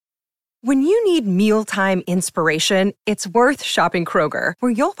When you need mealtime inspiration, it's worth shopping Kroger,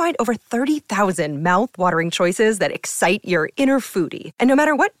 where you'll find over 30,000 mouth-watering choices that excite your inner foodie. And no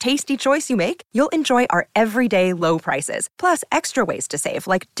matter what tasty choice you make, you'll enjoy our everyday low prices, plus extra ways to save,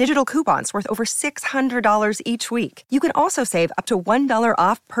 like digital coupons worth over $600 each week. You can also save up to $1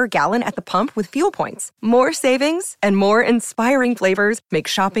 off per gallon at the pump with fuel points. More savings and more inspiring flavors make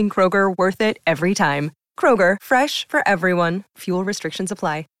shopping Kroger worth it every time. Kroger, fresh for everyone. Fuel restrictions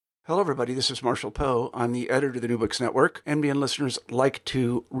apply. Hello, everybody. This is Marshall Poe. I'm the editor of the New Books Network. NBN listeners like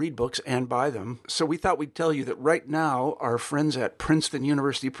to read books and buy them. So we thought we'd tell you that right now, our friends at Princeton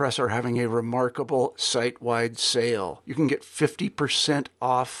University Press are having a remarkable site-wide sale. You can get 50%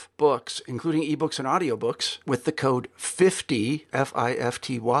 off books, including ebooks and audiobooks, with the code 50,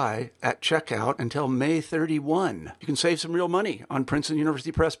 F-I-F-T-Y, at checkout until May 31. You can save some real money on Princeton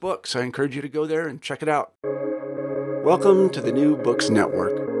University Press books. I encourage you to go there and check it out. Welcome to the New Books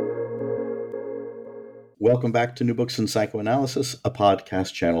Network. Welcome back to New Books in Psychoanalysis, a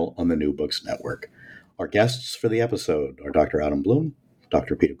podcast channel on the New Books Network. Our guests for the episode are Dr. Adam Blum,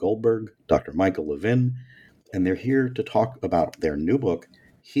 Dr. Peter Goldberg, Dr. Michael Levin, and they're here to talk about their new book,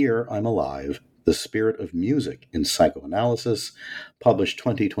 Here I'm Alive, The Spirit of Music in Psychoanalysis, published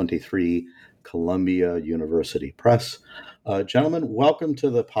 2023, Columbia University Press. Gentlemen, welcome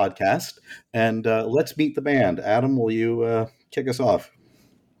to the podcast, and let's meet the band. Adam, will you kick us off?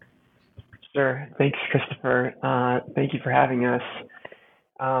 Sure. Thanks, Christopher. Thank you for having us.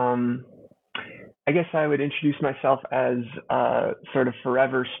 I guess I would introduce myself as a sort of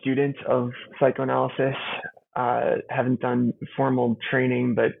forever student of psychoanalysis. Haven't done formal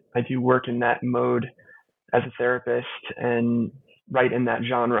training, but I do work in that mode as a therapist and write in that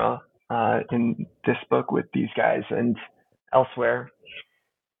genre in this book with these guys and elsewhere.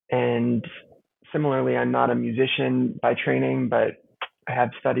 And similarly, I'm not a musician by training, but I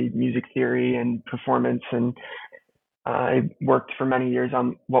have studied music theory and performance, and I worked for many years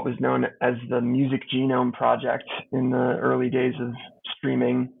on what was known as the Music Genome Project in the early days of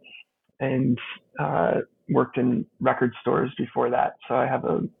streaming, and worked in record stores before that. So I have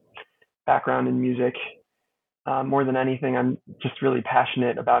a background in music. More than anything, I'm just really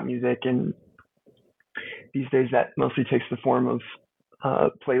passionate about music, and these days that mostly takes the form of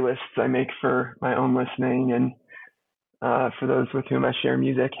playlists I make for my own listening and for those with whom I share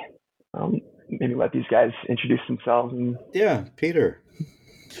music. Maybe let these guys introduce themselves. Yeah, Peter.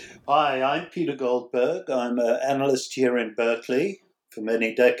 Hi, I'm Peter Goldberg. I'm an analyst here in Berkeley for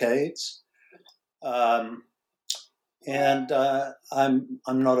many decades. I'm not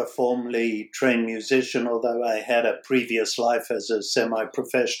a formally trained musician, although I had a previous life as a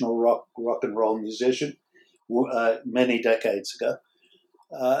semi-professional rock and roll musician many decades ago.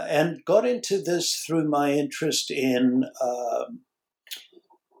 And got into this through my interest in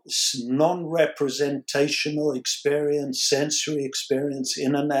non-representational experience, sensory experience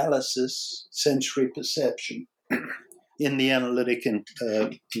in analysis, sensory perception in the analytic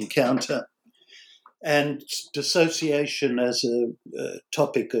encounter, and dissociation as a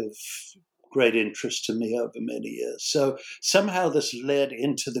topic of great interest to me over many years. So somehow this led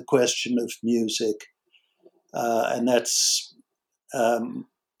into the question of music, and that's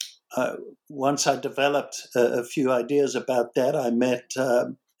once I developed a few ideas about that, I met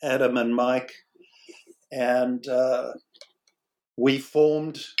Adam and Mike, and we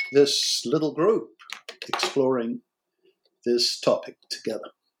formed this little group exploring this topic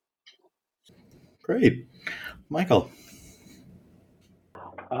together. Great. Michael.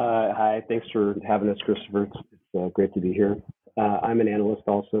 Hi, thanks for having us, Christopher. It's great to be here. I'm an analyst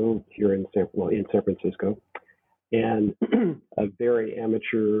also here in San Francisco, and a very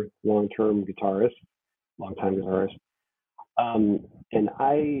amateur long-time guitarist. And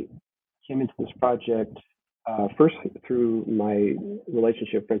I came into this project first through my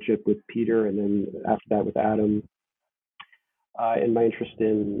friendship with Peter, and then after that with Adam, and my interest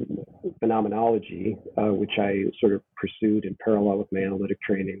in phenomenology, which I sort of pursued in parallel with my analytic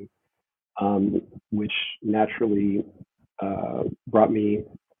training, which naturally brought me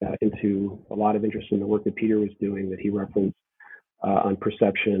into a lot of interest in the work that Peter was doing, that he referenced on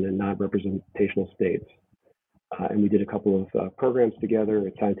perception and non-representational states. And we did a couple of programs together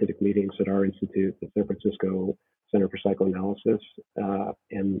at scientific meetings at our institute, the San Francisco Center for Psychoanalysis,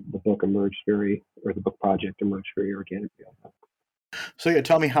 and the book project emerged very organically. So yeah,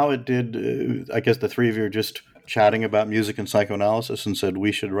 tell me how it did. I guess the three of you are just chatting about music and psychoanalysis and said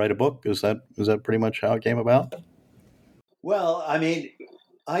we should write a book. Is that pretty much how it came about? Well, I mean,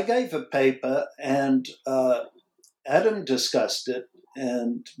 I gave a paper and Adam discussed it,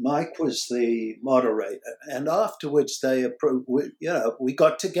 and Mike was the moderator. And afterwards, we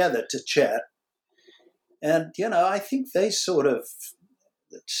got together to chat. And, I think they sort of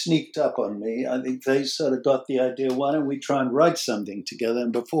sneaked up on me. I think they sort of got the idea, why don't we try and write something together?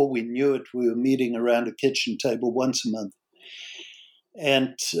 And before we knew it, we were meeting around a kitchen table once a month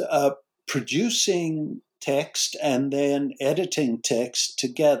and producing text and then editing text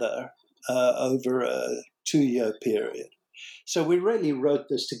together over a 2-year period. So we really wrote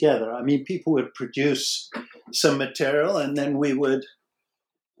this together. I mean, people would produce some material and then we would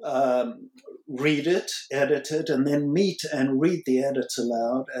read it, edit it, and then meet and read the edits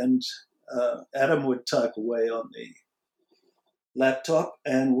aloud. And Adam would type away on the laptop,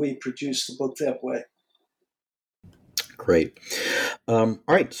 and we produced the book that way. Great. All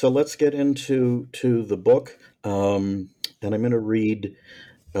right, so let's get into the book, and I'm going to read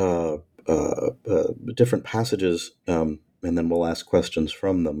different passages, and then we'll ask questions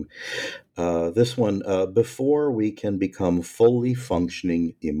from them. This one, before we can become fully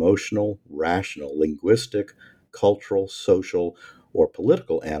functioning emotional, rational, linguistic, cultural, social, or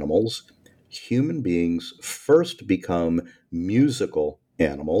political animals, human beings first become musical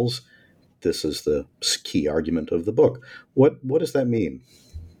animals. This is the key argument of the book. What does that mean?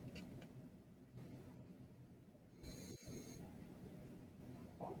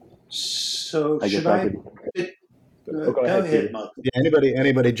 So go ahead, Michael. Yeah,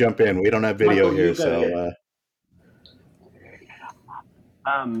 anybody jump in. We don't have video Michael, here, so.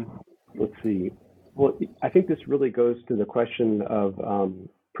 Let's see. Well, I think this really goes to the question of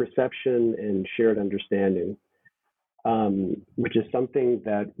perception and shared understanding, which is something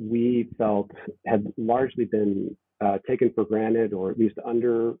that we felt had largely been taken for granted, or at least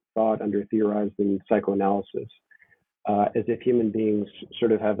under-thought, under-theorized in psychoanalysis, as if human beings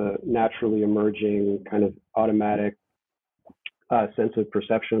sort of have a naturally emerging kind of automatic sense of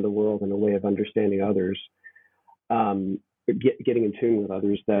perception of the world and a way of understanding others, getting in tune with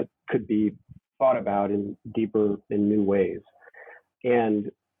others that could be thought about in deeper and new ways.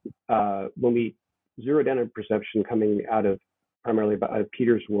 And when we zeroed in on perception coming out of primarily out of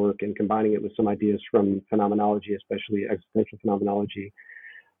Peter's work and combining it with some ideas from phenomenology, especially existential phenomenology,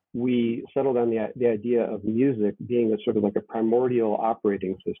 we settled on the idea of music being a sort of like a primordial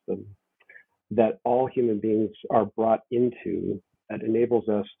operating system that all human beings are brought into, that enables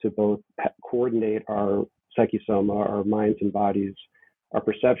us to both coordinate our psychosoma, our minds and bodies, our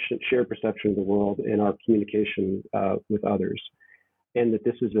perception, shared perception of the world, and our communication with others. And that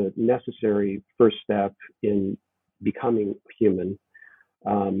this is a necessary first step in becoming human,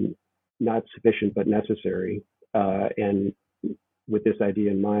 not sufficient, but necessary. And with this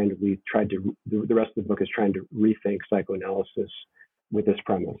idea in mind, we tried to, the rest of the book is trying to rethink psychoanalysis with this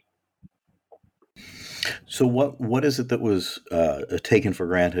premise. So what is it that was taken for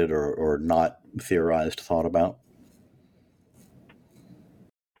granted or not theorized, thought about?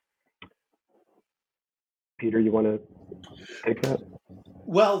 Peter, you want to take that?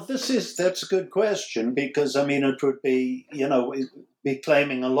 Well, that's a good question, because, I mean, it would be, be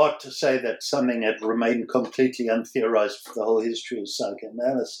claiming a lot to say that something had remained completely untheorized for the whole history of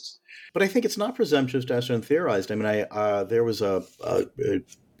psychoanalysis. But I think it's not presumptuous to ask untheorized. I mean, there was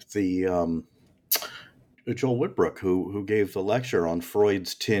Joel Whitbrook who gave the lecture on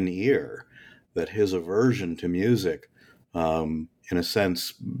Freud's tin ear, that his aversion to music, in a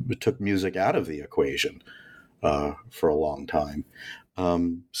sense, took music out of the equation for a long time.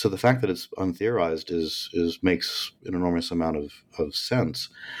 So the fact that it's untheorized is makes an enormous amount of sense.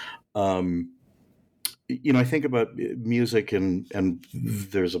 I think about music and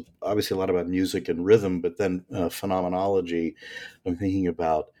there's obviously a lot about music and rhythm, but then phenomenology. I'm thinking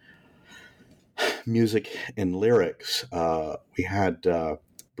about music and lyrics. We had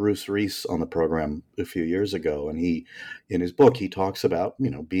Bruce Reese on the program a few years ago, and in his book, he talks about,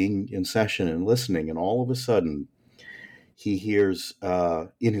 being in session and listening, and all of a sudden he hears,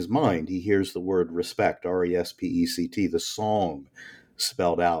 in his mind, he hears the word respect, R-E-S-P-E-C-T, the song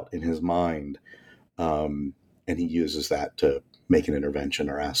spelled out in his mind. And he uses that to make an intervention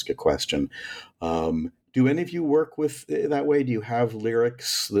or ask a question. Do any of you work with that way? Do you have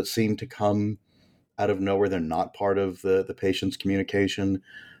lyrics that seem to come out of nowhere? They're not part of the patient's communication.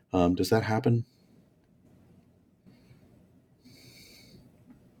 Does that happen?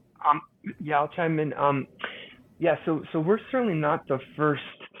 Yeah, I'll chime in. So we're certainly not the first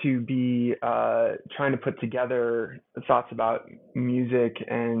to be trying to put together thoughts about music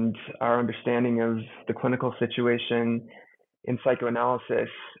and our understanding of the clinical situation in psychoanalysis.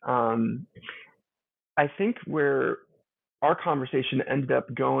 I think where our conversation ended up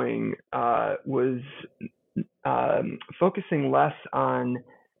going was focusing less on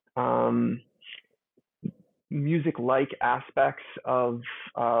music-like aspects of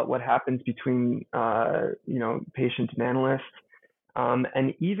what happens between patient and analyst,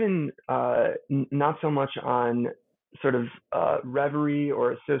 and even not so much on sort of reverie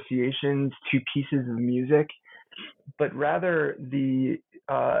or associations to pieces of music, but rather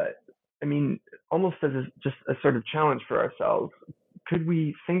almost as just a sort of challenge for ourselves. Could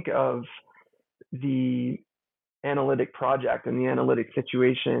we think of the analytic project and the analytic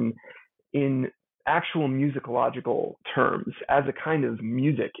situation in actual musicological terms as a kind of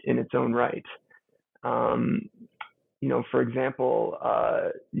music in its own right? For example,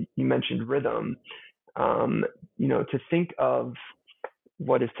 you mentioned rhythm. To think of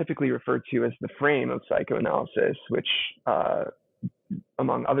what is typically referred to as the frame of psychoanalysis, which,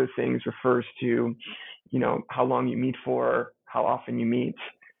 among other things, refers to, how long you meet for, how often you meet.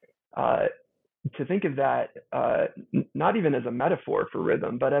 To think of that not even as a metaphor for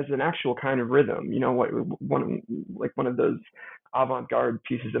rhythm, but as an actual kind of rhythm. One of those avant-garde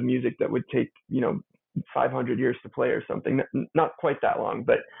pieces of music that would take 500 years to play or something. Not quite that long,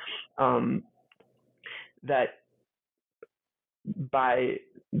 but that by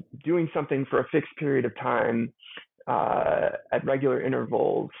doing something for a fixed period of time at regular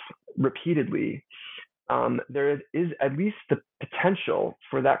intervals repeatedly, there is at least the potential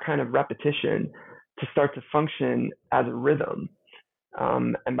for that kind of repetition to start to function as a rhythm.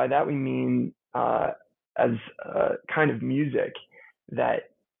 And by that we mean as a kind of music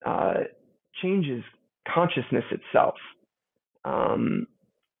that changes consciousness itself.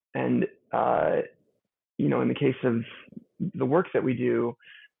 In the case of the work that we do,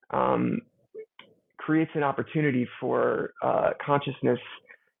 creates an opportunity for consciousness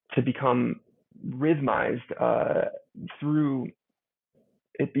to become rhythmized through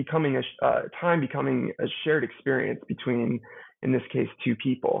it becoming time becoming a shared experience between, in this case, two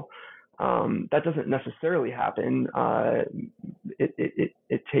people. That doesn't necessarily happen.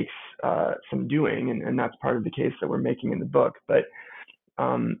 It takes some doing, and that's part of the case that we're making in the book. But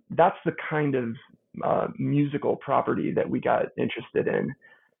that's the kind of musical property that we got interested in,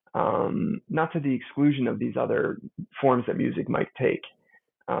 not to the exclusion of these other forms that music might take,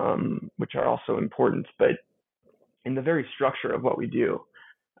 which are also important, but in the very structure of what we do,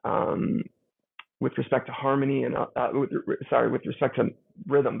 with respect to harmony and with respect to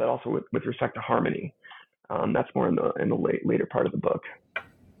rhythm, but also with respect to harmony. That's more in the later part of the book.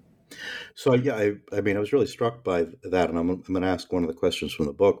 So yeah, I was really struck by that, and I'm going to ask one of the questions from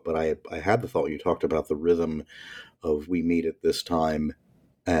the book. But I had the thought you talked about the rhythm of we meet at this time,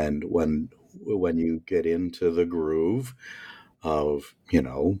 and when you get into the groove of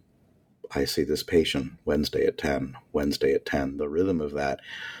I see this patient Wednesday at 10, the rhythm of that,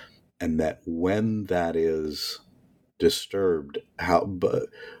 and that when that is disturbed, how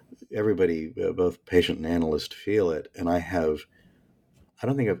everybody, both patient and analyst, feel it, and I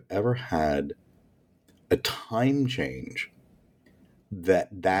don't think I've ever had a time change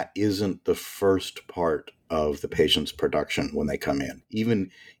that isn't the first part of the patient's production when they come in,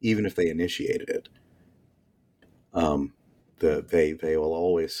 even if they initiated it. They will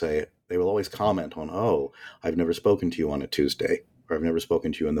always say, they will always comment on, "Oh, I've never spoken to you on a Tuesday, or I've never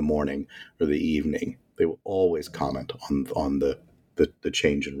spoken to you in the morning or the evening." They will always comment on the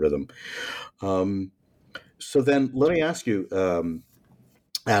change in rhythm. So then let me ask you,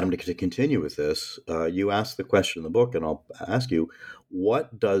 Adam, to continue with this, you asked the question in the book, and I'll ask you,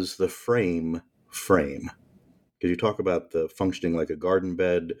 what does the frame? Because you talk about the functioning like a garden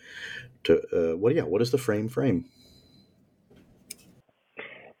bed. What does the frame?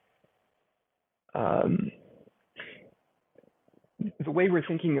 The way we're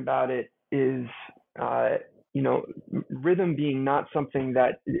thinking about it is, rhythm being not something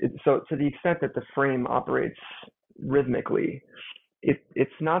that, so to the extent that the frame operates rhythmically,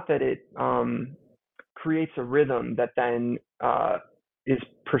 it's not that it creates a rhythm that then is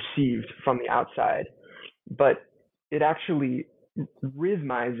perceived from the outside, but it actually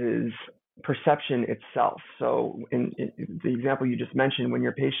rhythmizes perception itself. So in the example you just mentioned, when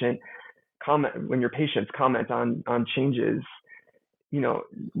your patients comment on changes,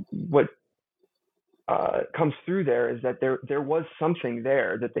 what comes through there is that there was something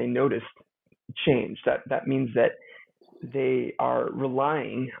there that they noticed change. That means that they are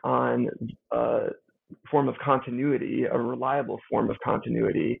relying on a form of continuity, a reliable form of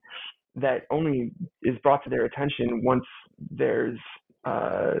continuity that only is brought to their attention once there's,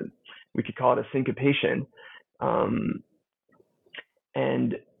 we could call it a syncopation.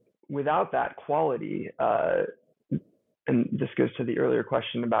 And without that quality, and this goes to the earlier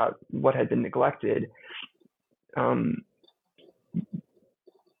question about what had been neglected,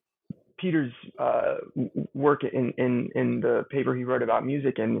 Peter's work in the paper he wrote about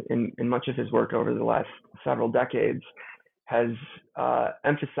music and in much of his work over the last several decades has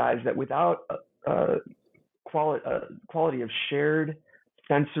emphasized that without quality of shared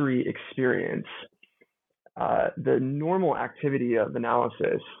sensory experience, the normal activity of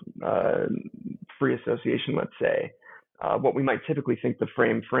analysis, free association, let's say, what we might typically think the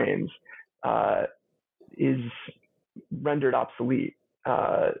frame frames, is rendered obsolete.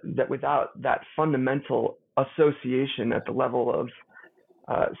 That without that fundamental association at the level of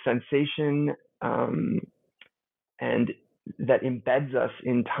sensation and that embeds us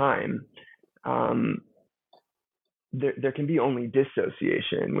in time, there can be only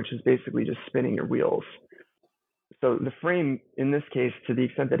dissociation, which is basically just spinning your wheels. So the frame, in this case, to the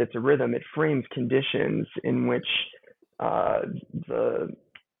extent that it's a rhythm, it frames conditions in which the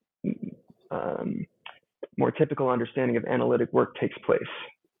more typical understanding of analytic work takes place.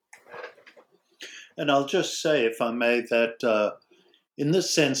 And I'll just say, if I may, that in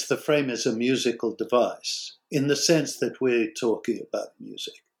this sense, the frame is a musical device, in the sense that we're talking about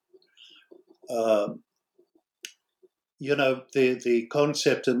music. The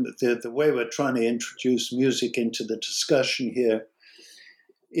concept and the way we're trying to introduce music into the discussion here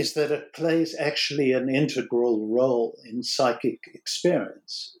is that it plays actually an integral role in psychic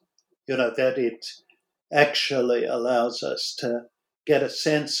experience. That it actually allows us to get a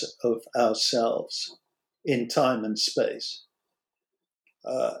sense of ourselves in time and space.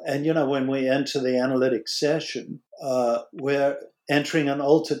 When we enter the analytic session, we're entering an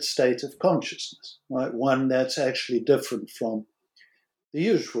altered state of consciousness, right? One that's actually different from the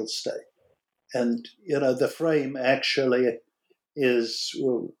usual state. And, the frame actually is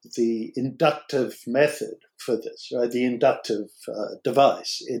the inductive method for this, right? The inductive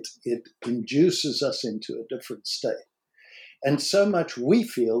device. It induces us into a different state. And so much we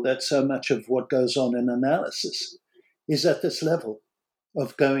feel that so much of what goes on in analysis is at this level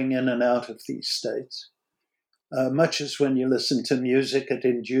of going in and out of these states. Much as when you listen to music, it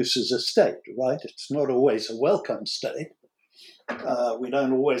induces a state, right? It's not always a welcome state. We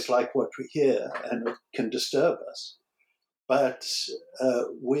don't always like what we hear, and it can disturb us. But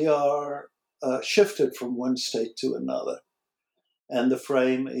we are shifted from one state to another. And the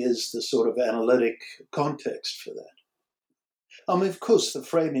frame is the sort of analytic context for that. Of course, the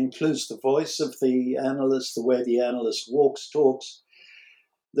frame includes the voice of the analyst, the way the analyst walks, talks,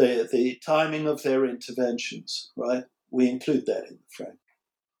 the timing of their interventions, right? We include that in the frame.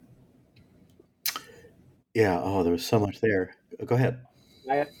 Yeah, there was so much there. Go ahead.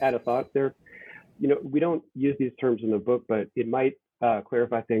 Can I add a thought there? We don't use these terms in the book, but it might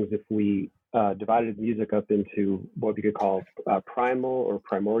clarify things if we divided music up into what we could call primal or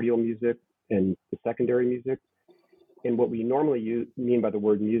primordial music and the secondary music. And what we normally mean by the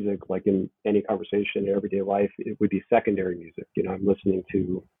word music, like in any conversation in everyday life, it would be secondary music. I'm listening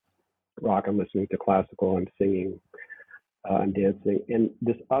to rock, I'm listening to classical, I'm singing, I'm dancing. And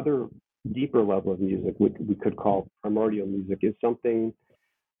this other deeper level of music, which we could call primordial music, is something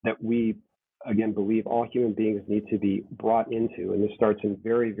that we, again, believe all human beings need to be brought into. And this starts in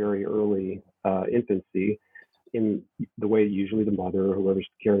very, very early infancy, in the way usually the mother or whoever's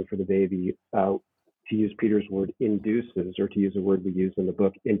caring for the baby, to use Peter's word, induces, or to use a word we use in the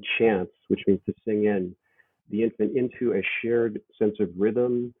book, enchants, which means to sing in the infant into a shared sense of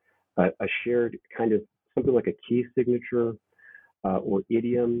rhythm, a shared kind of something like a key signature or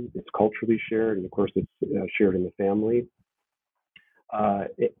idiom. It's culturally shared, and of course it's shared in the family.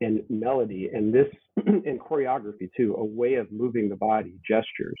 And melody, and this, and choreography too, a way of moving the body,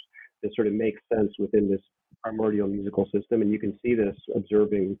 gestures that sort of make sense within this primordial musical system. And you can see this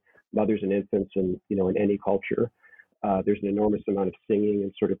observing mothers and infants in any culture. There's an enormous amount of singing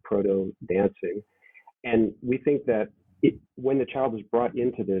and sort of proto-dancing. And we think that when the child is brought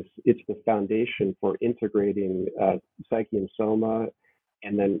into this, it's the foundation for integrating psyche and soma,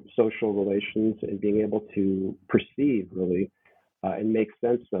 and then social relations, and being able to perceive, really, and make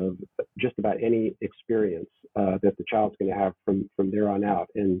sense of just about any experience that the child's going to have from there on out.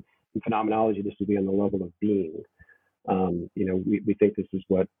 And in phenomenology, this would be on the level of being. We think this is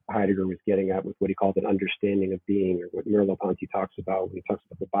what Heidegger was getting at with what he called an understanding of being, or what Merleau-Ponty talks about when he talks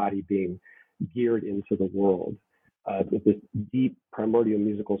about the body being geared into the world. This deep primordial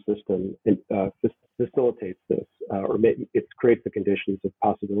musical system facilitates this, it creates the conditions of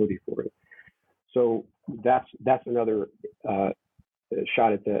possibility for it. So that's another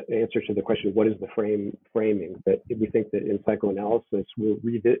shot at the answer to the question, what is the framing? That we think that in psychoanalysis,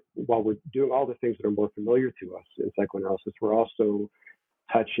 while we're doing all the things that are more familiar to us in psychoanalysis, we're also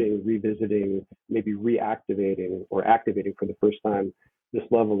touching, revisiting, maybe reactivating or activating for the first time this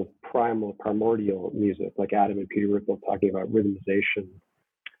level of primordial music, like Adam and Peter were both talking about rhythmization,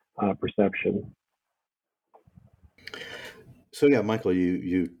 perception. So yeah, Michael,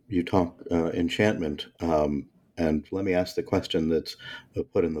 you talk enchantment, and let me ask the question that's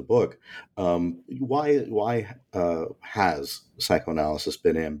put in the book: why has psychoanalysis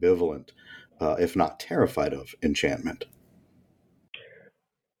been ambivalent, if not terrified of enchantment?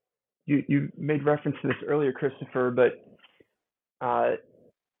 You made reference to this earlier, Christopher, but I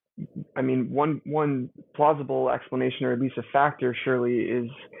mean, one plausible explanation, or at least a factor, surely, is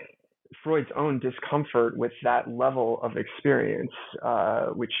Freud's own discomfort with that level of experience,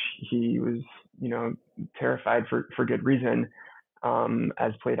 which he was, terrified for good reason,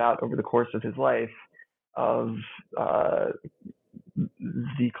 as played out over the course of his life, of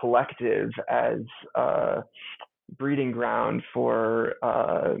the collective as breeding ground for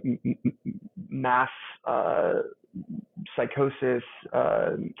mass psychosis,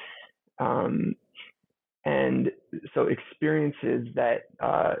 and so experiences that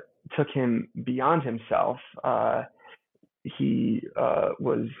took him beyond himself, he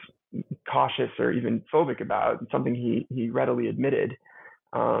was cautious or even phobic about, something he readily admitted,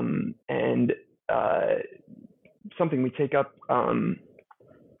 and something we take up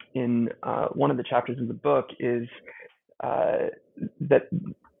in one of the chapters of the book is that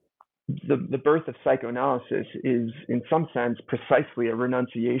the birth of psychoanalysis is, in some sense, precisely a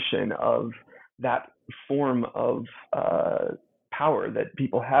renunciation of that form of power that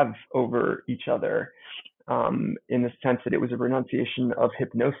people have over each other, in the sense that it was a renunciation of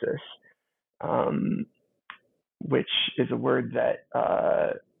hypnosis, which is a word that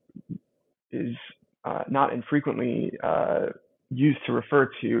is not infrequently used to refer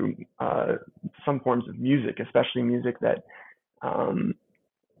to some forms of music, especially music that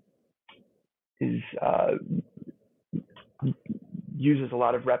uses a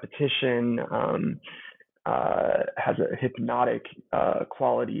lot of repetition, has a hypnotic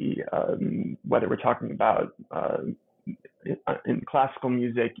quality, whether we're talking about in classical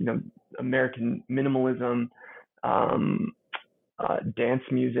music, American minimalism, dance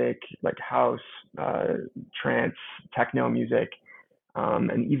music like house, trance, techno music,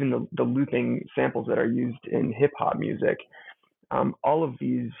 and even the looping samples that are used in hip hop music. All of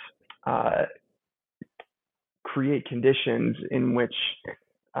these create conditions in which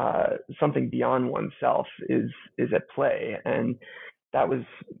something beyond oneself is at play, and that was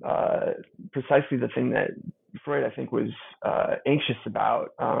precisely the thing that Freud, I think, was anxious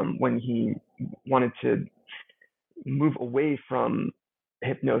about when he wanted to move away from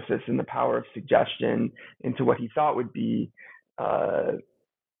hypnosis and the power of suggestion into what he thought would be a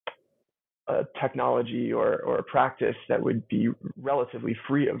technology or a practice that would be relatively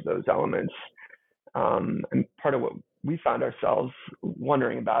free of those elements. And part of what we found ourselves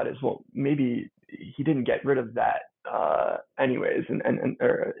wondering about is, well, maybe he didn't get rid of that anyways,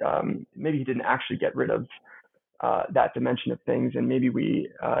 or maybe he didn't actually get rid of that dimension of things, and maybe we,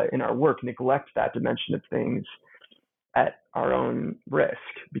 in our work, neglect that dimension of things at our own risk,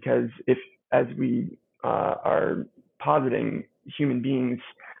 because if, as we are positing, human beings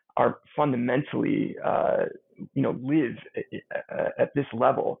are fundamentally, live at this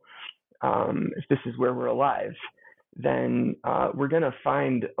level, if this is where we're alive, then we're going to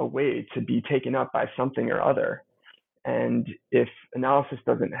find a way to be taken up by something or other. And if analysis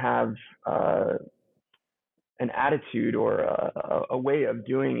doesn't have an attitude or a way of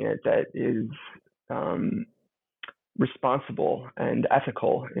doing it that is responsible and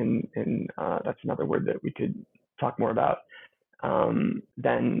ethical, in that's another word that we could talk more about,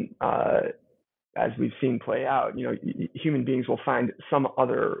 then as we've seen play out, human beings will find some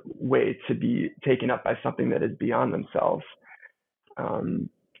other way to be taken up by something that is beyond themselves. I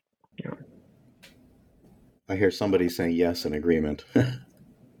hear somebody saying yes in agreement.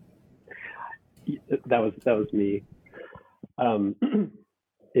 That was me.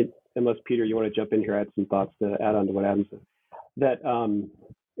 Unless Peter, you want to jump in here, add some thoughts to add on to what Adam said. That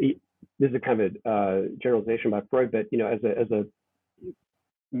this is a kind of a generalization by Freud, but as a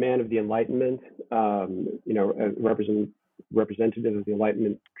man of the Enlightenment, a representative of the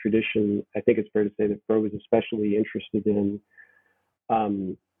Enlightenment tradition, I think it's fair to say that Freud was especially interested in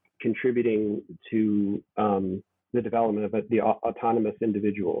contributing to the development of the autonomous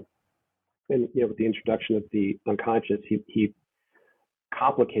individual. And with the introduction of the unconscious, he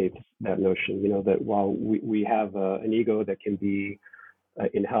complicates that notion. That while we have an ego that can be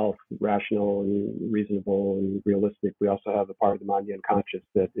in health, rational and reasonable and realistic, we also have a part of the mind, the unconscious,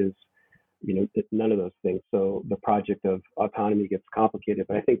 that is none of those things. So the project of autonomy gets complicated,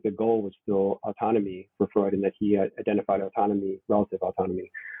 but I think the goal was still autonomy for Freud, in that he identified autonomy, relative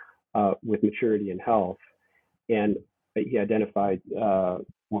autonomy, with maturity and health. And he identified what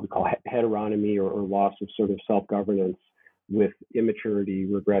we call heteronomy, or loss of sort of self-governance, with immaturity,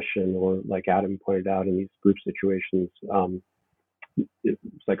 regression, or, like Adam pointed out, in these group situations,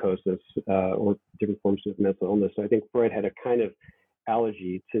 psychosis, or different forms of mental illness. So I think Freud had a kind of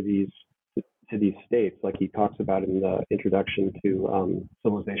allergy to these states, like he talks about in the introduction to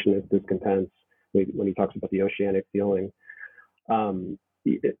Civilization of Discontents, when he talks about the oceanic feeling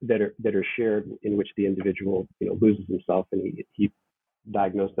that are shared, in which the individual loses himself, and he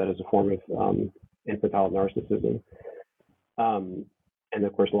diagnosed that as a form of infantile narcissism. And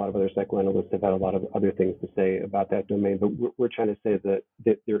of course, a lot of other psychoanalysts have had a lot of other things to say about that domain, but we're trying to say that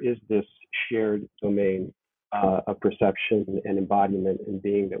there is this shared domain of perception and embodiment and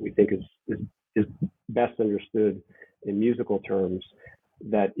being that we think is best understood in musical terms,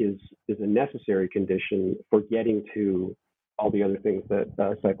 that is a necessary condition for getting to all the other things that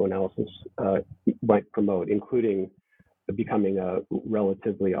psychoanalysis might promote, including becoming a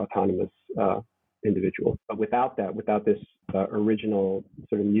relatively autonomous individual. But without this original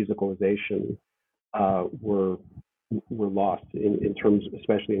sort of musicalization, we're lost in terms,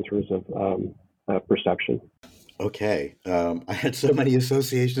 especially in terms of perception. Okay. I had so many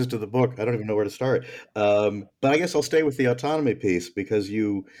associations to the book, I don't even know where to start. But I guess I'll stay with the autonomy piece, because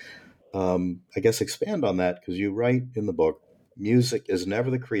you, I guess, expand on that, because you write in the book, music is never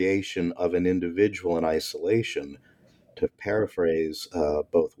the creation of an individual in isolation. To paraphrase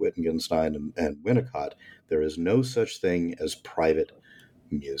both Wittgenstein and Winnicott, there is no such thing as private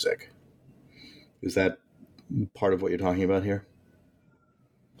music. Is that part of what you're talking about here?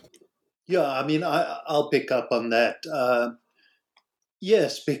 Yeah, I mean, I'll pick up on that.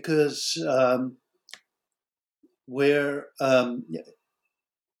 Yes, because when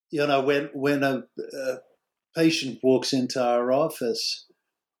a patient walks into our office,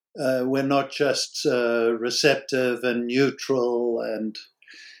 we're not just receptive and neutral and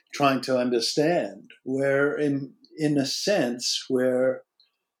trying to understand. We're in a sense, we're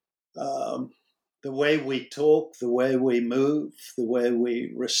the way we talk, the way we move, the way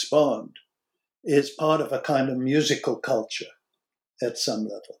we respond is part of a kind of musical culture at some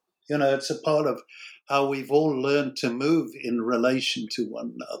level. It's a part of how we've all learned to move in relation to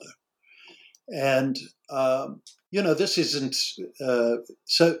one another. And, this isn't,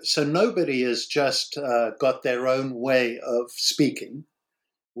 so nobody has just got their own way of speaking.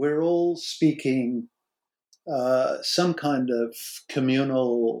 We're all speaking some kind of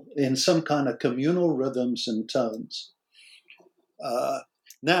communal rhythms and tones.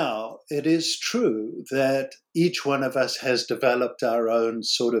 Now, it is true that each one of us has developed our own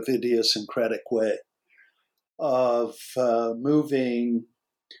sort of idiosyncratic way of moving,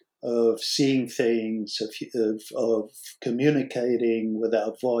 of seeing things, of communicating with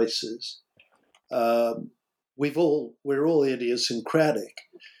our voices. We're all idiosyncratic.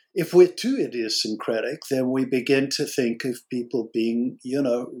 If we're too idiosyncratic, then we begin to think of people being,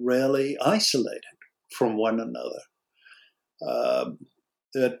 really isolated from one another.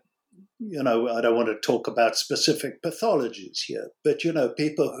 That, I don't want to talk about specific pathologies here, but,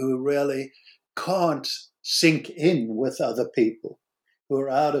 people who really can't sync in with other people, who are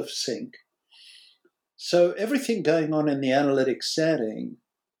out of sync. So everything going on in the analytic setting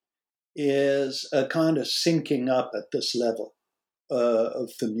is a kind of syncing up at this level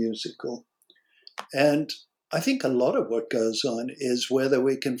of the musical. And I think a lot of what goes on is whether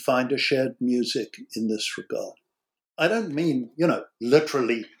we can find a shared music in this regard. I don't mean,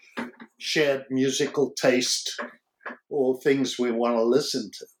 literally shared musical taste or things we want to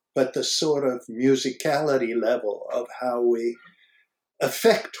listen to, but the sort of musicality level of how we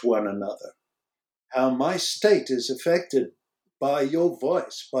affect one another, how my state is affected by your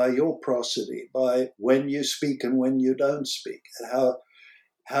voice, by your prosody, by when you speak and when you don't speak, and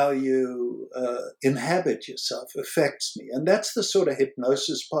how you inhabit yourself affects me. And that's the sort of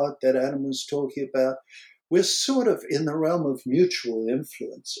hypnosis part that Adam was talking about. We're sort of in the realm of mutual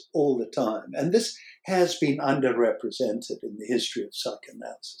influence all the time. And this has been underrepresented in the history of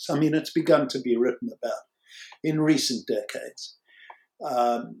psychoanalysis. I mean, it's begun to be written about in recent decades.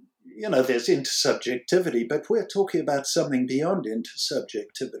 There's intersubjectivity, but we're talking about something beyond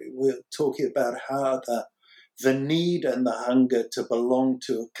intersubjectivity. We're talking about how the need and the hunger to belong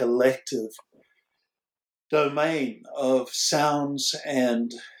to a collective domain of sounds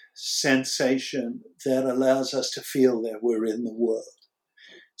and sensation that allows us to feel that we're in the world.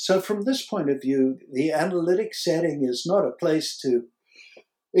 So from this point of view, the analytic setting is not a place to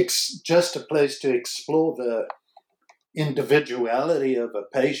just a place to explore the individuality of a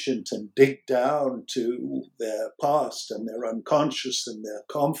patient and dig down to their past and their unconscious and their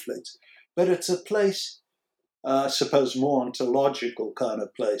conflicts. But it's a place, I suppose, more ontological kind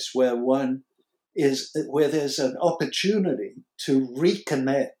of place where there's an opportunity to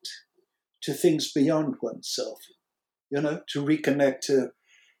reconnect to things beyond oneself, to reconnect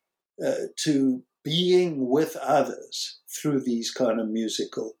to being with others through these kind of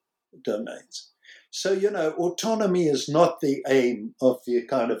musical domains. So, autonomy is not the aim of the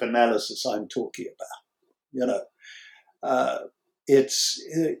kind of analysis I'm talking about.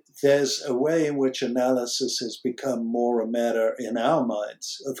 There's a way in which analysis has become more a matter in our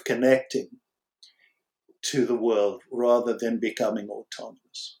minds of connecting to the world rather than becoming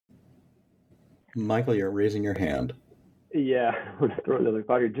autonomous. Michael, you're raising your hand. Yeah, I'm going to throw another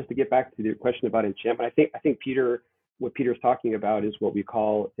thought here just to get back to the question about enchantment. I think what Peter's talking about is what we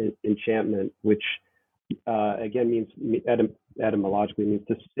call enchantment, which again means etymologically means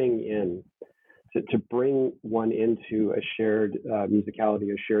to sing in, to bring one into a shared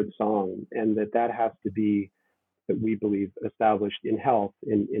musicality, a shared song, and that has to be, that we believe, established in health,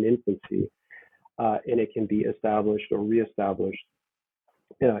 in infancy, and it can be established or reestablished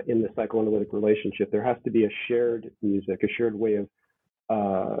in the psychoanalytic relationship. There has to be a shared music, a shared way of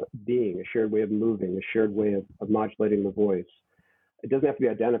being, a shared way of moving, a shared way of modulating the voice. It doesn't have to be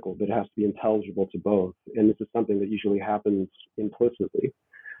identical, but it has to be intelligible to both. And this is something that usually happens implicitly.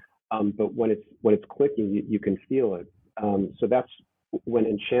 But when it's clicking, you can feel it. So that's when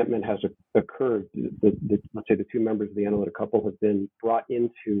enchantment has occurred. Let's say the two members of the analytic couple have been brought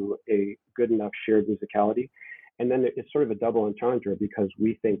into a good enough shared musicality. And then it's sort of a double entendre, because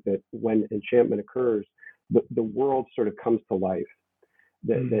we think that when enchantment occurs, the world sort of comes to life,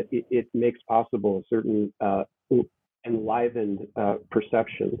 that it makes possible a certain enlivened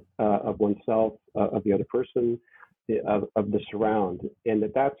perception of oneself, of the other person, of the surround, and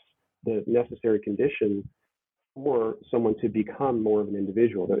that's the necessary condition for someone to become more of an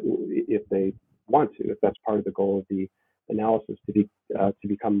individual, if they want to, if that's part of the goal of the analysis, to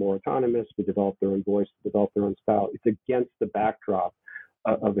become more autonomous, to develop their own voice, to develop their own style. It's against the backdrop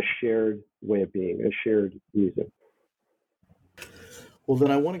of a shared way of being, a shared music. Well,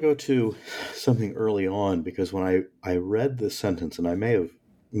 then I want to go to something early on, because when I read this sentence, and I may have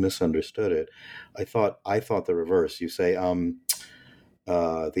misunderstood it, I thought the reverse. You say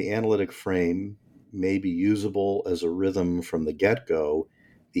the analytic frame may be usable as a rhythm from the get-go.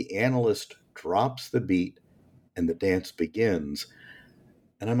 The analyst drops the beat and the dance begins.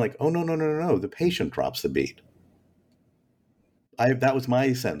 And I'm like, oh, no. The patient drops the beat. That was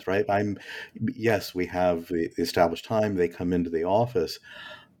my sense, right? Yes, we have the established time. They come into the office,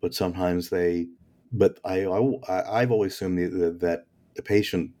 but sometimes I've always assumed that the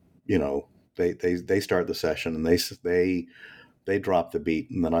patient, they start the session and they drop the beat,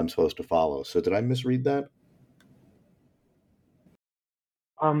 and then I'm supposed to follow. So did I misread that?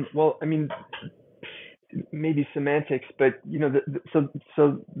 Well, I mean, maybe semantics, but the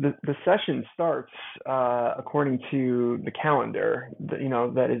session starts according to the calendar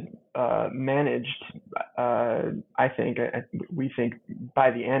that is managed. We think by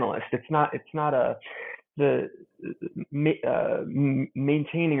the analyst. It's not the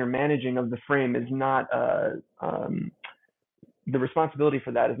maintaining or managing of the frame is not the responsibility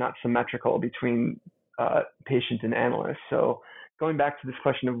for that is not symmetrical between patient and analyst. So going back to this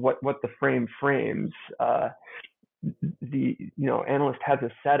question of what the frame frames, the analyst has a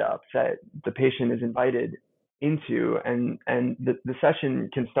setup that the patient is invited into, and the session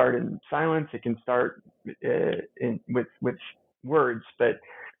can start in silence. It can start with words, but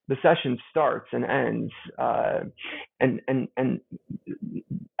the session starts and ends, and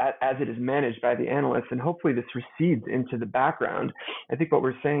as it is managed by the analyst, and hopefully this recedes into the background. I think what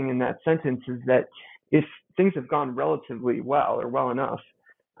we're saying in that sentence is that if things have gone relatively well or well enough,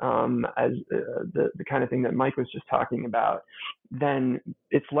 as the kind of thing that Mike was just talking about, then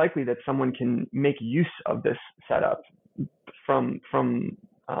it's likely that someone can make use of this setup from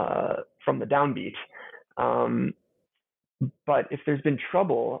the downbeat. But if there's been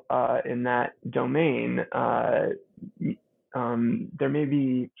trouble in that domain, there may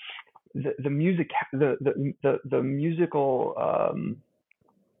be the musical.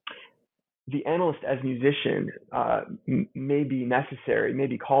 The analyst as musician may be necessary, may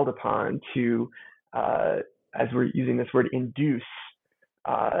be called upon to, as we're using this word, induce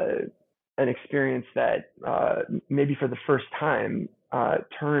an experience that maybe for the first time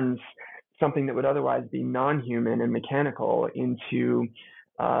turns something that would otherwise be non-human and mechanical into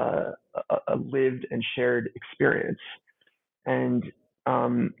a lived and shared experience. And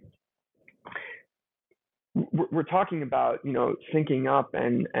we're talking about, syncing up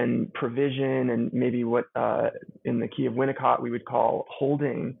and provision, and maybe what in the key of Winnicott we would call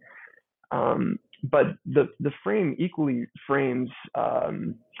holding. But the frame equally frames a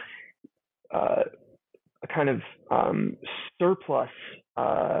kind of surplus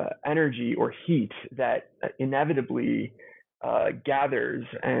energy or heat that inevitably gathers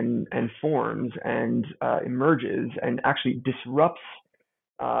and forms and emerges and actually disrupts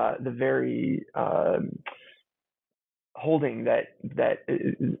the very holding that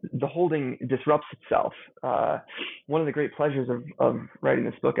the holding disrupts itself. One of the great pleasures of writing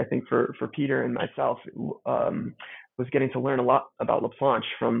this book, I think, for Peter and myself, was getting to learn a lot about Laplanche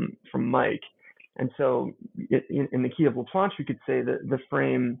from Mike. And so in the key of Laplanche, we could say that the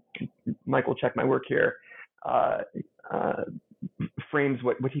frame, Mike will check my work here, frames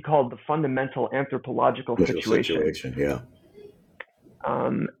what he called the fundamental anthropological situation. Yeah.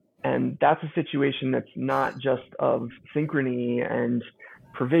 And that's a situation that's not just of synchrony and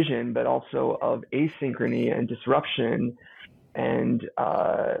provision, but also of asynchrony and disruption and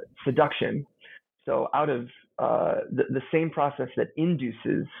seduction. So out of the same process that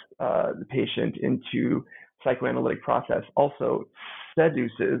induces the patient into psychoanalytic process also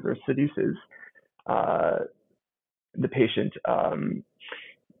seduces the patient.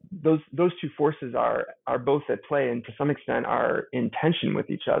 Those two forces are both at play, and to some extent are in tension with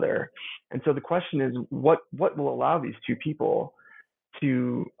each other. And so the question is, what will allow these two people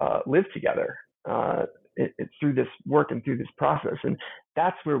to live together through this work and through this process? And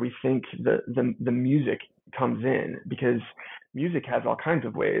that's where we think the music comes in, because music has all kinds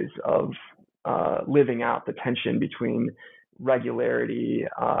of ways of living out the tension between regularity,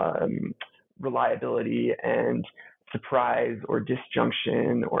 reliability, and surprise or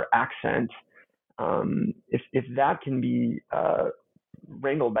disjunction or accent. If that can be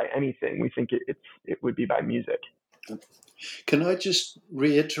wrangled by anything, we think it would be by music. Can I just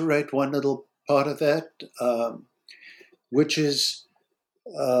reiterate one little part of that, which is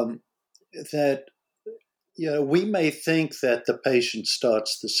that we may think that the patient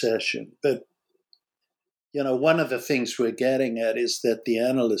starts the session, but one of the things we're getting at is that the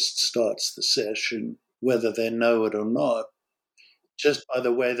analyst starts the session, whether they know it or not, just by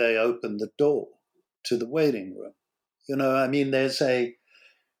the way they open the door to the waiting room.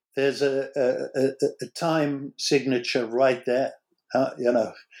 There's a time signature right there.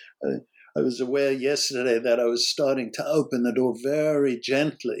 I was aware yesterday that I was starting to open the door very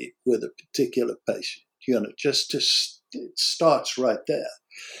gently with a particular patient. It starts right there.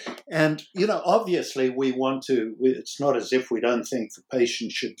 And, obviously we want to, it's not as if we don't think the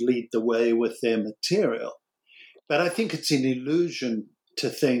patient should lead the way with their material. But I think it's an illusion to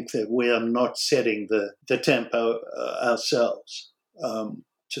think that we are not setting the tempo ourselves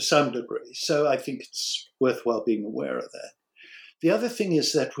to some degree. So I think it's worthwhile being aware of that. The other thing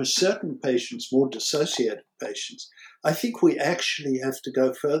is that with certain patients, more dissociated patients, I think we actually have to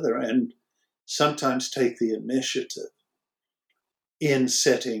go further and sometimes take the initiative in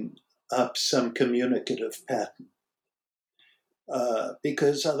setting up some communicative pattern.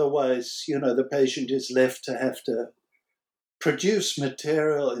 Because otherwise, the patient is left to have to produce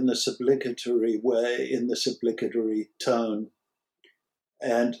material in this obligatory way, in this obligatory tone,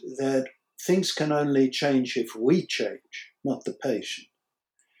 and that things can only change if we change, not the patient.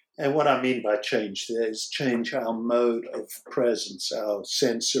 And what I mean by change there is change our mode of presence, our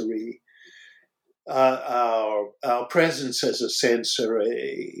sensory, our presence as a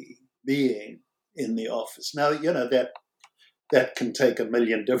sensory being in the office. Now, that can take a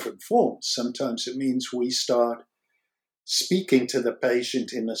million different forms. Sometimes it means we start speaking to the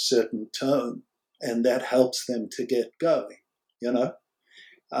patient in a certain tone, and that helps them to get going,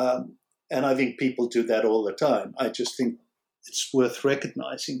 and I think people do that all the time. I just think it's worth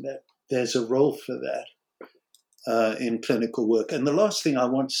recognizing that there's a role for that in clinical work. And the last thing I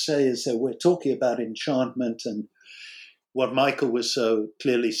want to say is that we're talking about enchantment and what Michael was so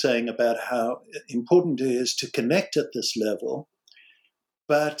clearly saying about how important it is to connect at this level.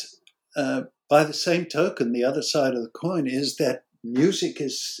 But by the same token, the other side of the coin is that music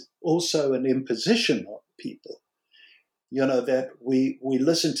is also an imposition on people. That we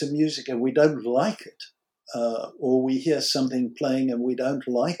listen to music and we don't like it, or we hear something playing and we don't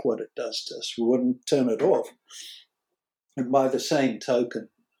like what it does to us. We wouldn't turn it off. And by the same token,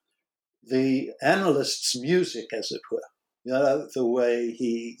 the analyst's music, as it were, the way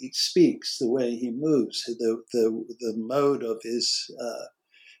he speaks, the way he moves, the mode of his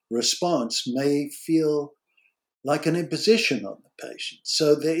response may feel like an imposition on the patient.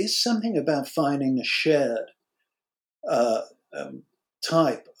 So there is something about finding a shared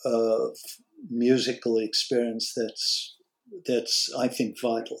type of musical experience that's I think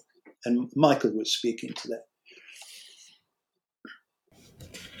vital. And Michael was speaking to that.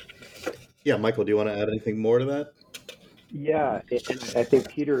 Yeah, Michael, do you want to add anything more to that? Yeah, and I think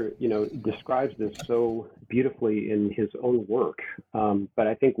Peter, describes this so beautifully in his own work. But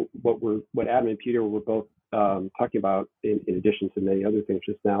I think what Adam and Peter were both talking about, in addition to many other things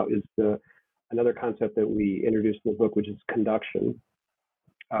just now, is another concept that we introduced in the book, which is conduction.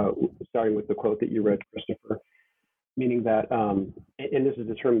 Starting with the quote that you read, Christopher, meaning that, and this is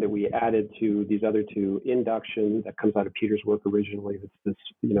a term that we added to these other two, induction, that comes out of Peter's work originally. It's this,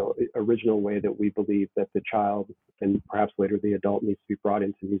 original way that we believe that the child and perhaps later the adult needs to be brought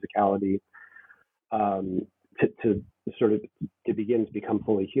into musicality to sort of to begin to become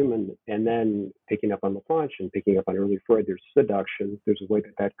fully human. And then picking up on Laplanche and picking up on early Freud, there's seduction. There's a way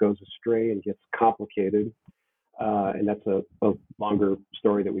that goes astray and gets complicated. And that's a longer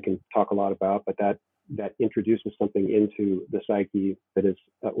story that we can talk a lot about, but that introduces something into the psyche that has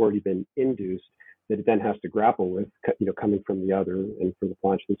already been induced, that it then has to grapple with, coming from the other. And for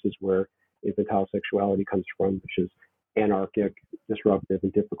Laplanche, this is where infantile sexuality comes from, which is anarchic, disruptive,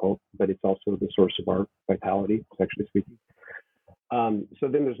 and difficult, but it's also the source of our vitality, sexually speaking. So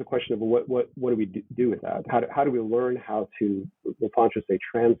then there's the question of what do we do with that? How do we learn how to, Laplanche would say,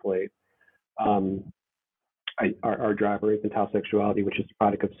 translate our drive, or infantile sexuality, which is the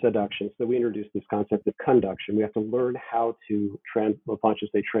product of seduction. So we introduced this concept of conduction. We have to learn how to Laplanche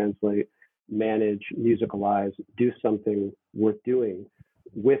would say, translate, manage, musicalize, do something worth doing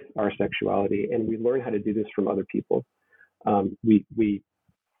with our sexuality, and we learn how to do this from other people. We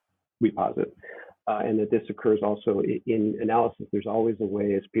posit, and that this occurs also in analysis. There's always a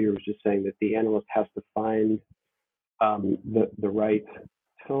way, as Peter was just saying, that the analyst has to find the right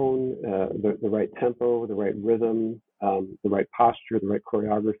tone, the right tempo, the right rhythm, the right posture, the right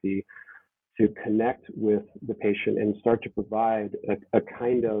choreography to connect with the patient and start to provide a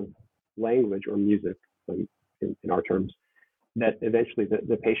kind of language or music, in our terms, that eventually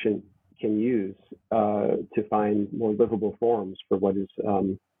the patient can use to find more livable forms for what is,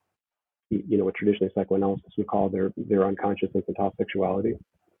 what traditionally psychoanalysis would call their unconscious infantile sexuality.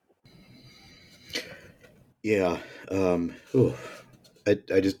 Yeah.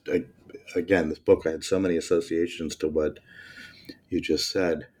 Again, this book, I had so many associations to what you just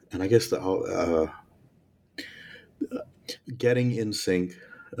said. And I guess getting in sync,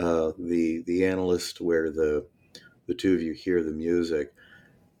 the analyst where the two of you hear the music,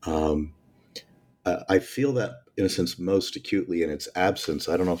 I feel that, in a sense, most acutely in its absence.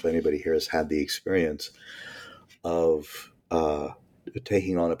 I don't know if anybody here has had the experience of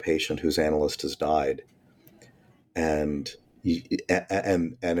taking on a patient whose analyst has died, and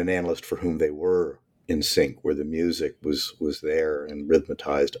an analyst for whom they were in sync, where the music was there and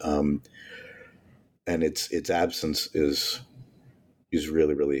rhythmatized, and its absence is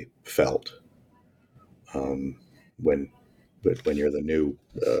really, really felt when you're the new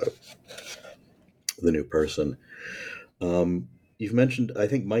person. You've mentioned, I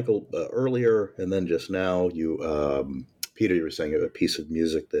think, Michael, earlier, and then just now, Peter, you were saying a piece of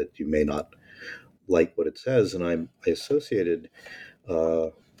music that you may not like what it says, and I associated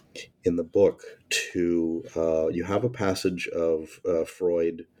in the book to you have a passage of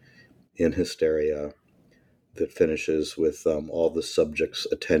Freud in Hysteria that finishes with all the subject's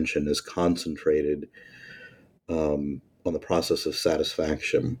attention is concentrated on the process of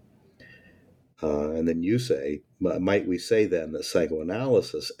satisfaction. And then you say, might we say then that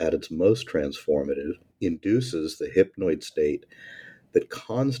psychoanalysis at its most transformative induces the hypnoid state that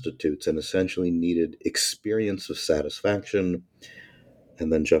constitutes an essentially needed experience of satisfaction?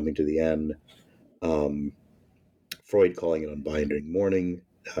 And then jumping to the end, Freud calling it unbinding mourning.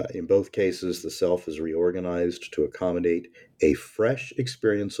 In both cases, the self is reorganized to accommodate a fresh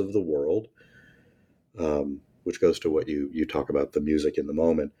experience of the world, which goes to what you talk about, the music in the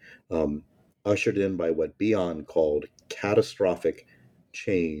moment, ushered in by what Bion called catastrophic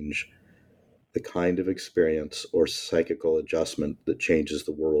change, the kind of experience or psychical adjustment that changes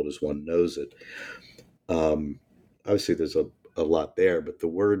the world as one knows it. Obviously, there's a lot there, but the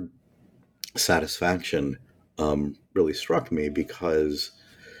word satisfaction really struck me, because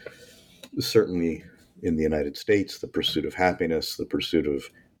certainly in the United States, the pursuit of happiness, the pursuit of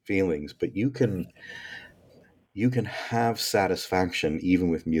feelings, but you can have satisfaction even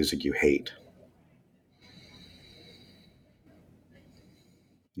with music you hate.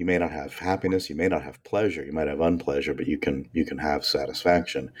 You may not have happiness, you may not have pleasure, you might have unpleasure, but you can have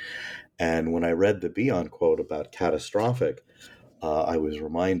satisfaction. And when I read the Bion quote about catastrophic, I was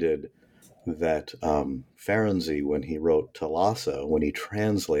reminded that Ferenczi, when he wrote Thalassa, when he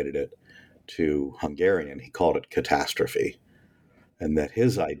translated it to Hungarian, he called it catastrophe, and that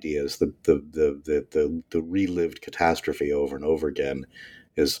his ideas, the relived catastrophe over and over again,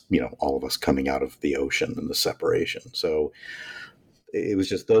 is all of us coming out of the ocean and the separation. So it was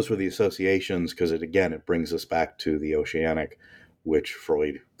just, those were the associations, because it brings us back to the oceanic, which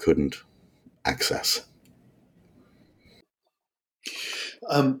Freud couldn't access.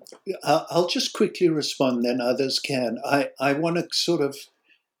 I'll just quickly respond, then others can. I want to sort of,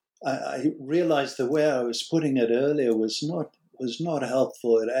 I realized the way I was putting it earlier was not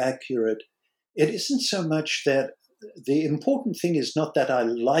helpful and accurate. It isn't so much that the important thing is not that I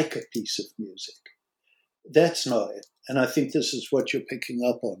like a piece of music. That's not it. And I think this is what you're picking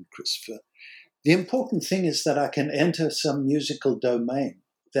up on, Christopher. The important thing is that I can enter some musical domain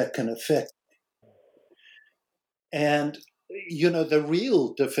that can affect me. And, the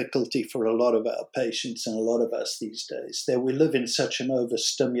real difficulty for a lot of our patients and a lot of us these days, that we live in such an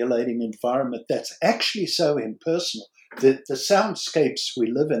overstimulating environment that's actually so impersonal. The soundscapes we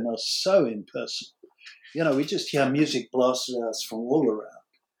live in are so impersonal. We just hear music blasted at us from all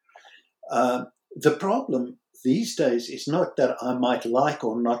around. The problem these days is not that I might like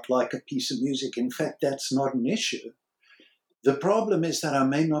or not like a piece of music. In fact, that's not an issue. The problem is that I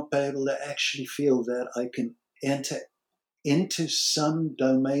may not be able to actually feel that I can enter into some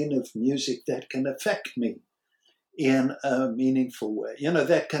domain of music that can affect me in a meaningful way,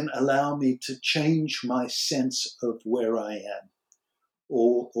 that can allow me to change my sense of where I am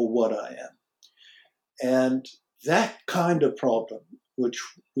or what I am. And that kind of problem, which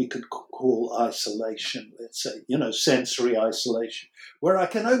we could call isolation, let's say, sensory isolation, where I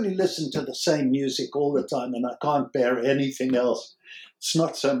can only listen to the same music all the time and I can't bear anything else. It's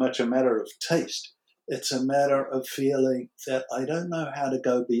not so much a matter of taste. It's a matter of feeling that I don't know how to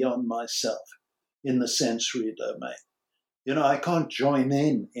go beyond myself in the sensory domain. I can't join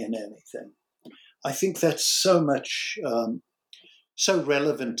in anything. I think that's so much, so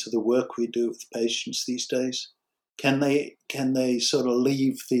relevant to the work we do with patients these days. Can they sort of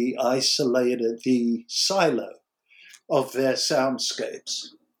leave the silo of their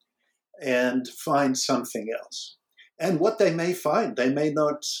soundscapes and find something else? And what they may find, they may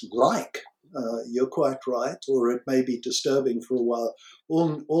not like. You're quite right, or it may be disturbing for a while.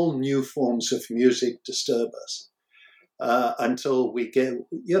 All new forms of music disturb us until we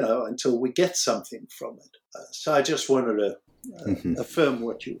get something from it. So I just wanted to affirm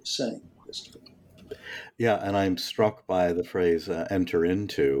what you were saying, Christopher. Yeah, and I'm struck by the phrase "enter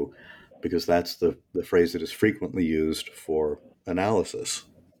into," because that's the phrase that is frequently used for analysis,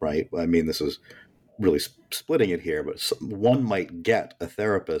 right? I mean, this is really splitting it here, but one might get a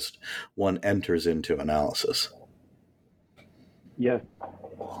therapist, one enters into analysis. Yes.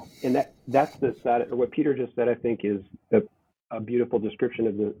 And that's what Peter just said, I think, is a beautiful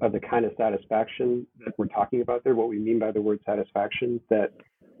description of the kind of satisfaction that we're talking about there, what we mean by the word satisfaction, that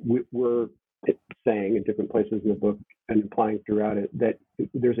we're saying in different places in the book and implying throughout it, that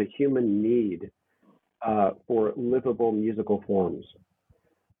there's a human need for livable musical forms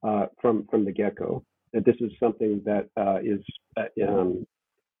from the get-go. That this is something that is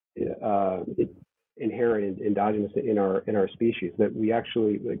inherent, endogenous in our species. That we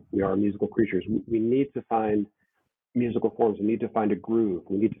actually, we are musical creatures. We need to find musical forms. We need to find a groove.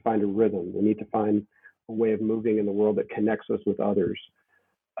 We need to find a rhythm. We need to find a way of moving in the world that connects us with others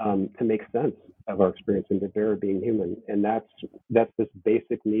to make sense of our experience and to bear being human. And that's this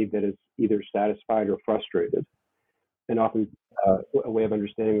basic need that is either satisfied or frustrated. And often a way of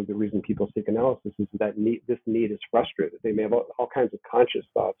understanding the reason people seek analysis is that this need is frustrated. They may have all kinds of conscious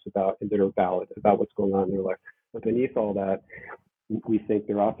thoughts about that are valid about what's going on in their life. But beneath all that, we think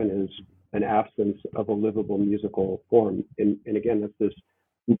there often is an absence of a livable musical form. And again, that's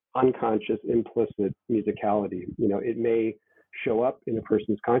this unconscious, implicit musicality. It may show up in a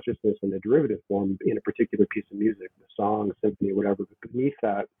person's consciousness in a derivative form in a particular piece of music, a song, a symphony, whatever. But beneath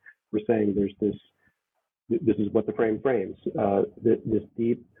that, we're saying there's this is what the frame frames, this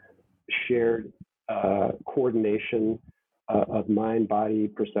deep shared coordination of mind, body,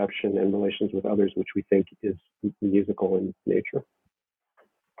 perception, and relations with others, which we think is musical in nature.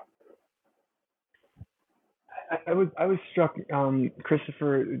 I was struck,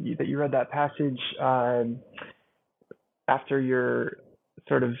 Christopher, that you read that passage after your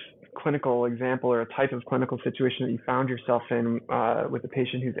sort of clinical example or a type of clinical situation that you found yourself in with a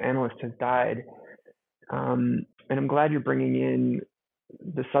patient whose analyst has died. And I'm glad you're bringing in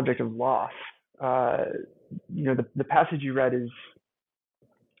the subject of loss. The passage you read is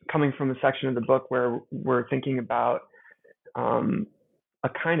coming from a section of the book where we're thinking about a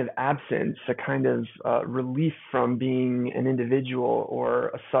kind of absence, a kind of relief from being an individual or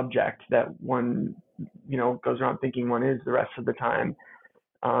a subject that one, goes around thinking one is the rest of the time,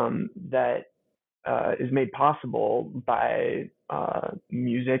 that is made possible by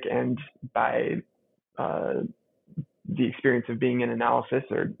music and by the experience of being in analysis,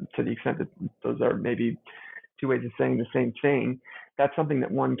 or to the extent that those are maybe two ways of saying the same thing. That's something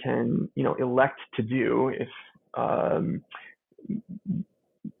that one can, elect to do if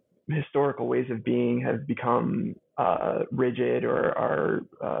historical ways of being have become rigid or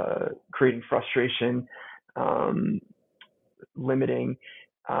are creating frustration, limiting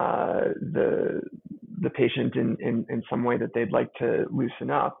the patient in some way that they'd like to loosen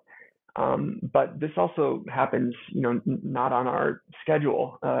up. But this also happens, not on our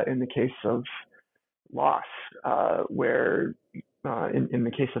schedule in the case of loss, where in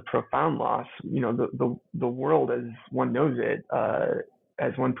the case of profound loss, the world as one knows it,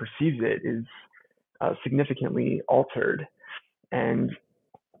 as one perceives it, is significantly altered. And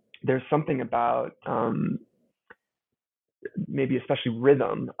there's something about maybe especially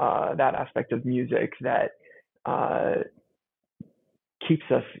rhythm, that aspect of music that keeps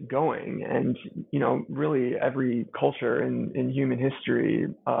us going. And, really every culture in human history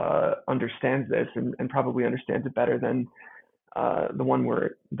understands this and probably understands it better than the one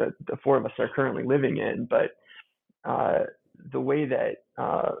the four of us are currently living in. But the way that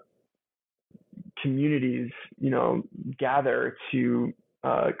communities, gather to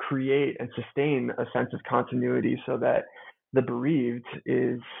create and sustain a sense of continuity so that the bereaved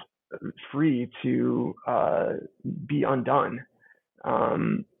is free to be undone.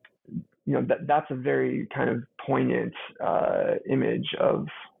 That's a very kind of poignant image of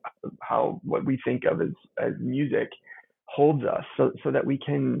how what we think of as music holds us, so that we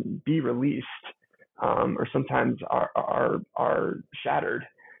can be released, or sometimes are shattered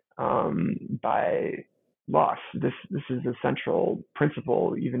by loss. This is a central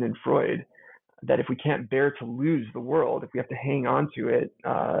principle even in Freud, that if we can't bear to lose the world, if we have to hang on to it,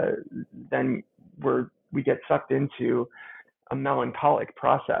 then we get sucked into a melancholic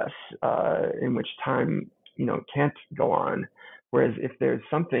process in which time, can't go on. Whereas if there's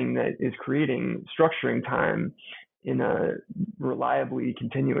something that is structuring time in a reliably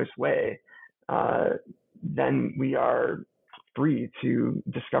continuous way, then we are free to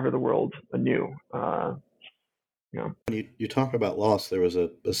discover the world anew. When you talk about loss, there was a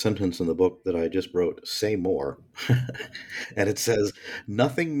sentence in the book that I just wrote, "Say more." And it says,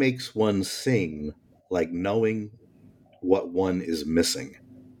 "Nothing makes one sing like knowing what one is missing."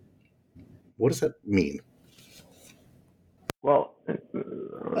 What does that mean? Well,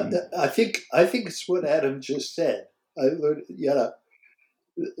 I think it's what Adam just said.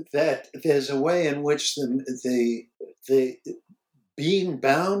 That there's a way in which the being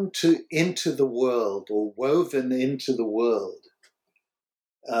bound into the world or woven into the world,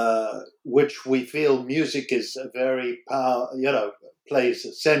 which we feel music is a very plays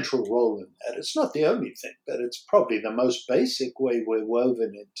a central role in that. It's not the only thing, but it's probably the most basic way we're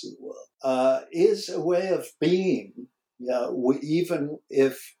woven into the world, is a way of being. Even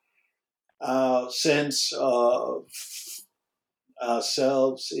if our sense of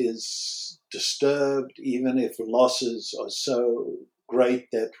ourselves is disturbed, even if losses are so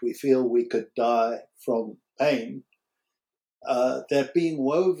great that we feel we could die from pain, that being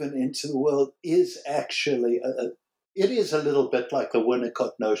woven into the world is actually it is a little bit like the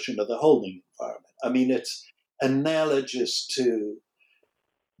Winnicott notion of the holding environment. I mean, it's analogous to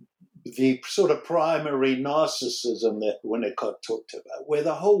the sort of primary narcissism that Winnicott talked about, where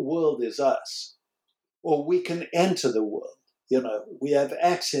the whole world is us, or we can enter the world. We have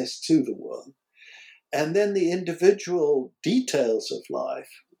access to the world. And then the individual details of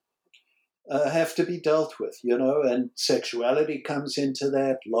life have to be dealt with, and sexuality comes into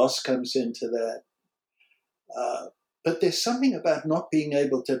that, loss comes into that. But there's something about not being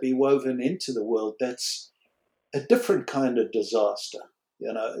able to be woven into the world that's a different kind of disaster.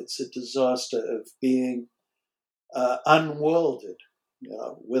 It's a disaster of being unworlded,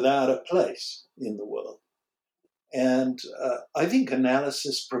 without a place in the world. And I think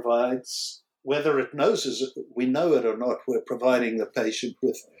analysis provides, whether it we know it or not, we're providing the patient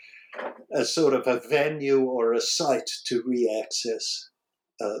with a sort of a venue or a site to re-access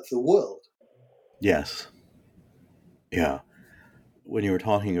the world. Yes. Yeah. When you were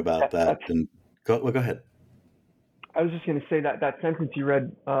talking about that, and go ahead. I was just going to say that sentence you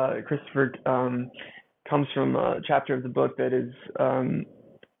read, Christopher, comes from a chapter of the book that is,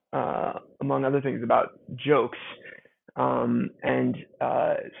 among other things, about jokes. And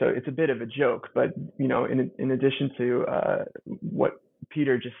so it's a bit of a joke, but in addition to what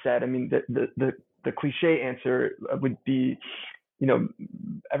Peter just said. I mean, the cliche answer would be,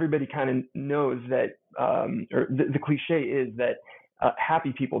 everybody kind of knows that, or the cliche is that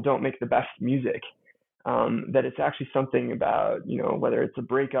happy people don't make the best music. That it's actually something about, whether it's a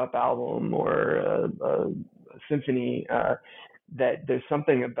breakup album or a symphony, that there's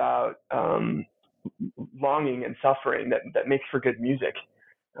something about longing and suffering that makes for good music.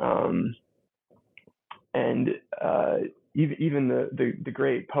 And even the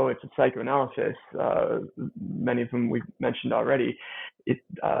great poets of psychoanalysis, many of whom we've mentioned already,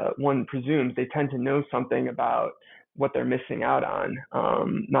 one presumes they tend to know something about what they're missing out on,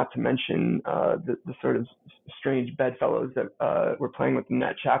 not to mention the sort of strange bedfellows that we're playing with in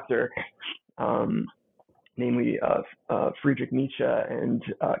that chapter, namely Friedrich Nietzsche and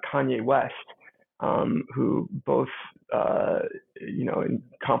Kanye West, who both, in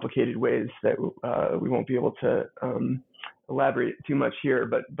complicated ways that we won't be able to elaborate too much here,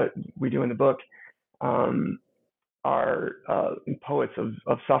 but we do in the book, are poets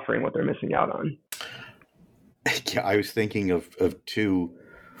of suffering, what they're missing out on. Yeah, I was thinking of two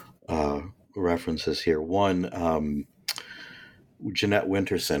references here. One, Jeanette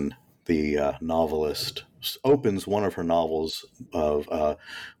Winterson, the novelist, opens one of her novels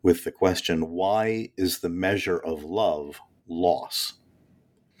with the question, "Why is the measure of love loss?"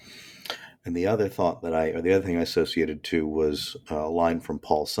 And the other thing I associated to was a line from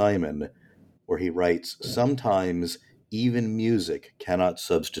Paul Simon, where he writes, "Sometimes even music cannot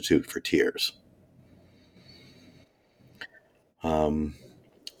substitute for tears."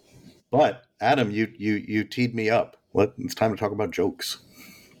 But Adam, you teed me up. It's time to talk about jokes,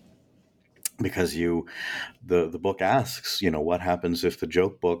 because the book asks, what happens if the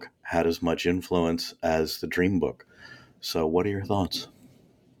joke book had as much influence as the dream book? So, what are your thoughts?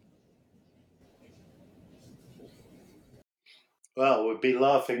 Well, we'd be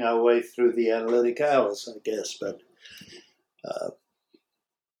laughing our way through the analytic hours, I guess. But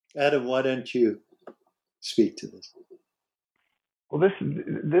Adam, why don't you speak to this? Well,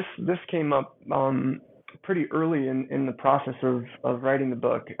 this came up pretty early in the process of writing the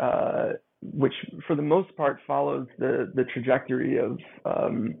book, which for the most part follows the trajectory of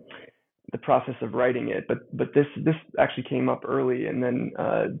the process of writing it. But this actually came up early, and then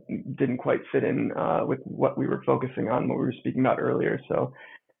didn't quite fit in with what we were focusing on, what we were speaking about earlier. So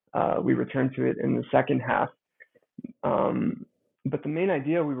we returned to it in the second half. But the main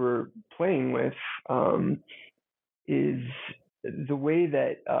idea we were playing with is the way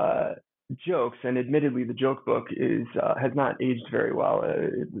that jokes, and admittedly the joke book has not aged very well.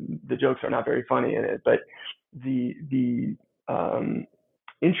 The jokes are not very funny in it, but the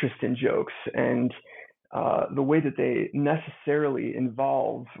interest in jokes and the way that they necessarily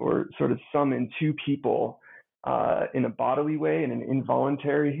involve or sort of summon two people in a bodily way, in an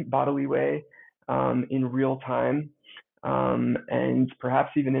involuntary bodily way, in real time, and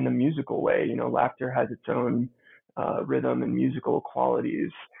perhaps even in a musical way. Laughter has its own rhythm and musical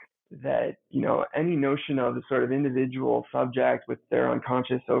qualities that, any notion of a sort of individual subject with their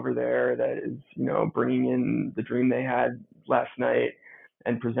unconscious over there that is, bringing in the dream they had last night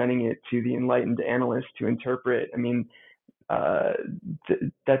and presenting it to the enlightened analyst to interpret. I mean,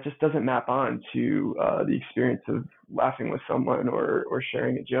 that just doesn't map on to the experience of laughing with someone or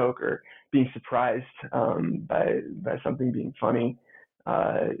sharing a joke or being surprised by something being funny.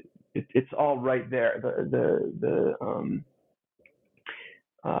 It's all right there. The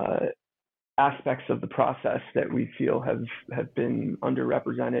aspects of the process that we feel have been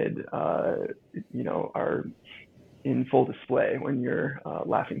underrepresented, are in full display when you're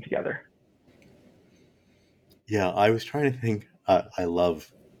laughing together. Yeah, I was trying to think. I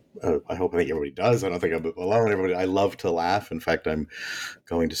love. I think everybody does. I don't think I'm alone. Everybody, I love to laugh. In fact, I'm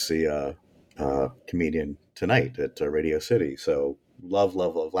going to see a comedian tonight at Radio City. So love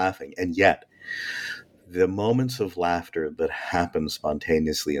laughing. And yet, the moments of laughter that happen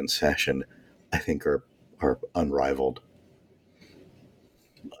spontaneously in session, I think are unrivaled.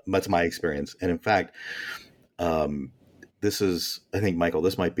 That's my experience. And in fact, this is, I think, Michael,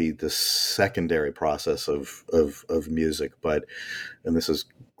 this might be the secondary process of music, and this is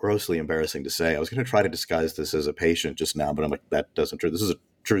grossly embarrassing to say. I was going to try to disguise this as a patient just now, but I'm like, that doesn't true. This is a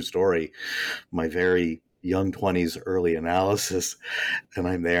true story. My very young 20s, early analysis, and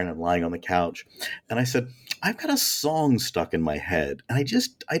I'm there and I'm lying on the couch, and I said, I've got a song stuck in my head, and it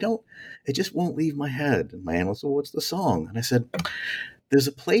just won't leave my head. And my analyst said, well, what's the song? And I said, there's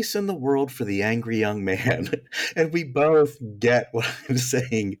a place in the world for the angry young man. And we both get what I'm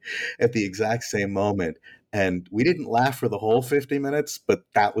saying at the exact same moment. And we didn't laugh for the whole 50 minutes, but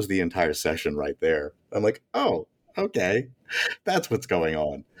that was the entire session right there. I'm like, oh, Okay, that's what's going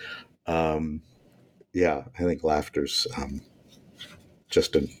on. Yeah, I think laughter's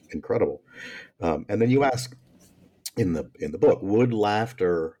just incredible. And then you ask in the book, would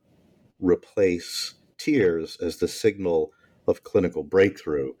laughter replace tears as the signal of clinical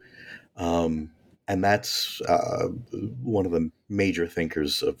breakthrough? And that's one of the major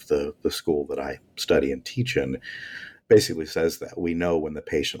thinkers of the school that I study and teach in. Basically says that we know when the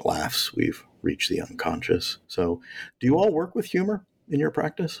patient laughs, we've reached the unconscious. So, do you all work with humor in your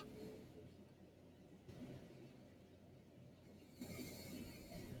practice?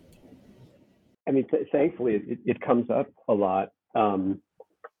 I mean, thankfully, it comes up a lot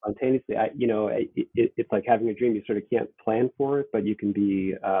spontaneously. It's like having a dream. You sort of can't plan for it, but you can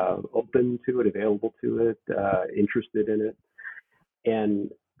be open to it, available to it, interested in it, and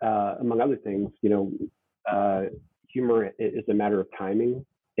among other things, humor is a matter of timing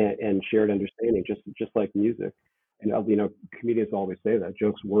and shared understanding, just like music. And comedians always say that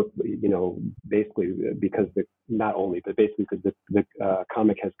jokes work, basically because not only, but basically because the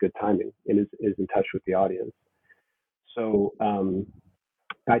comic has good timing and is in touch with the audience. So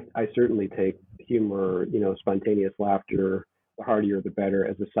I certainly take humor, spontaneous laughter, the heartier the better,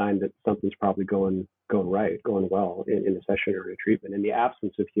 as a sign that something's probably going right, going well in a session or in a treatment. And the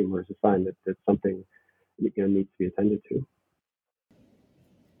absence of humor is a sign that something needs to be attended to.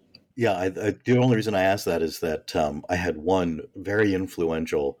 Yeah, the only reason I asked that is that I had one very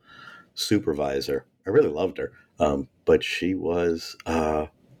influential supervisor. I really loved her, but she was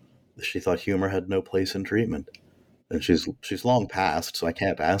she thought humor had no place in treatment, and she's long passed, so I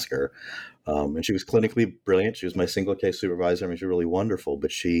can't ask her. And she was clinically brilliant. She was my single case supervisor. I mean, she was really wonderful,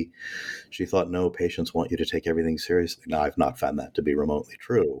 but she thought, no, patients want you to take everything seriously. Now, I've not found that to be remotely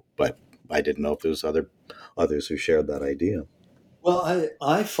true, but I didn't know if there was others who shared that idea. Well,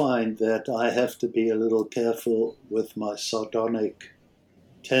 I find that I have to be a little careful with my sardonic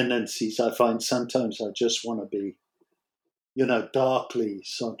tendencies. I find sometimes I just want to be, darkly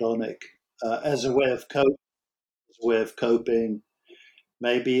sardonic as a way of coping,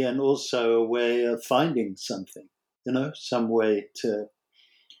 maybe, and also a way of finding something, some way to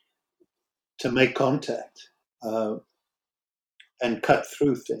make contact and cut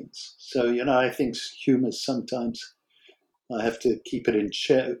through things. So, I think humor sometimes I have to keep in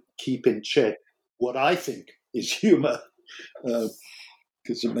check what I think is humor,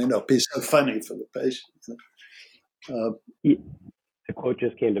 because it may not be so funny for the patient. A quote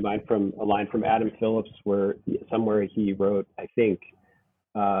just came to mind from a line from Adam Phillips, where somewhere he wrote, I think,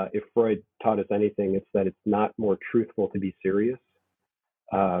 if Freud taught us anything, it's that it's not more truthful to be serious,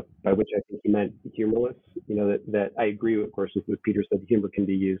 by which I think he meant humorless. That I agree, of course, with Peter said humor can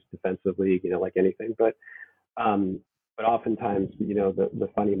be used defensively, like anything, but oftentimes, the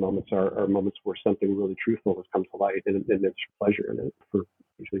funny moments are moments where something really truthful has come to light, and there's pleasure in it for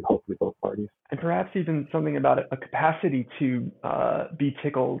usually, hopefully, both parties. And perhaps even something about a capacity to be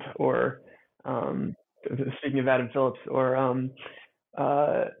tickled, or speaking of Adam Phillips, or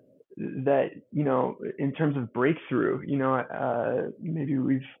that, in terms of breakthrough, maybe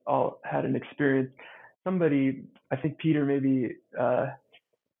we've all had an experience. Somebody, I think Peter maybe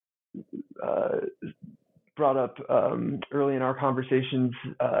brought up early in our conversations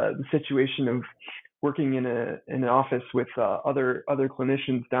the situation of working in an office with other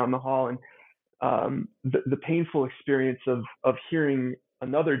clinicians down the hall, and the painful experience of hearing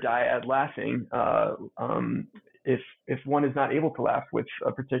another dyad laughing if one is not able to laugh with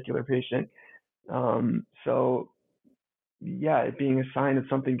a particular patient. So yeah, it being a sign of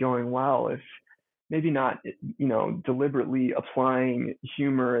something going well, if maybe not, deliberately applying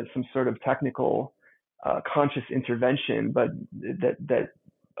humor as some sort of technical conscious intervention, but that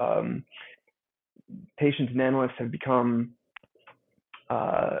patients and analysts have become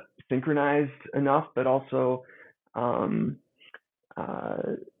synchronized enough, but also,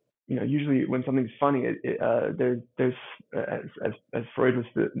 usually when something's funny, there's as Freud was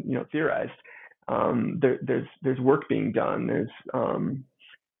theorized, there's work being done. There's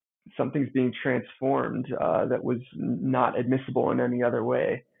something's being transformed that was not admissible in any other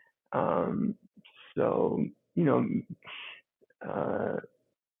way. So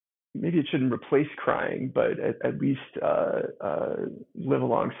maybe it shouldn't replace crying, but at least live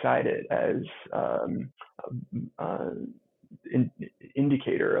alongside it as an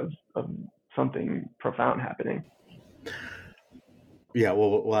indicator of something profound happening. Yeah,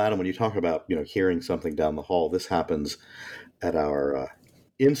 well, Adam, when you talk about hearing something down the hall, this happens at our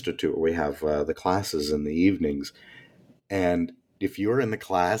institute where we have the classes in the evenings, and if you're in the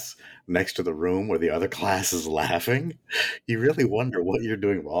class next to the room where the other class is laughing, you really wonder what you're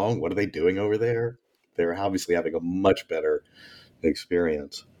doing wrong. What are they doing over there? they're obviously having a much better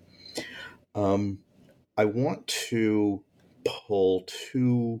experience. I want to pull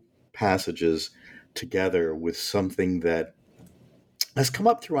two passages together with something that has come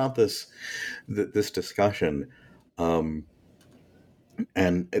up throughout this discussion, and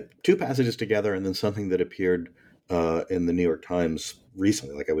two passages together, and then something that appeared in the New York Times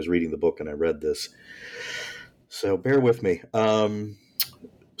recently. Like I was reading the book and I read this, so bear with me.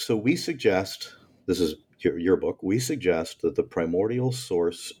 So we suggest, this is your book, we suggest that the primordial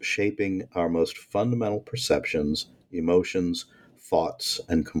source shaping our most fundamental perceptions, emotions, thoughts,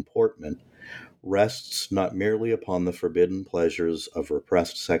 and comportment rests not merely upon the forbidden pleasures of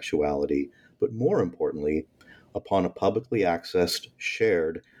repressed sexuality, but more importantly, upon a publicly accessed,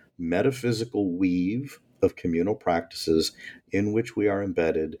 shared, metaphysical weave of communal practices in which we are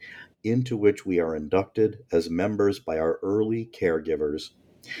embedded, into which we are inducted as members by our early caregivers,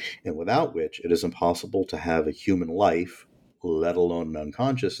 and without which it is impossible to have a human life, let alone an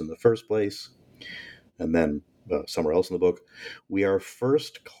unconscious in the first place. And then somewhere else in the book, we are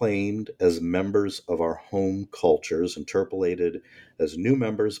first claimed as members of our home cultures, interpolated as new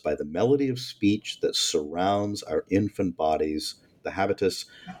members by the melody of speech that surrounds our infant bodies, the habitus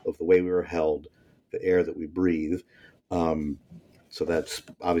of the way we were held, the air that we breathe. So that's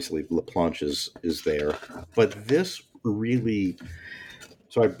obviously Laplanche is there. But this really...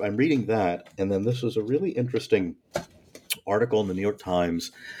 So I'm reading that, and then this was a really interesting article in the New York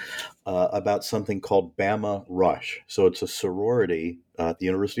Times about something called Bama Rush. So it's a sorority at the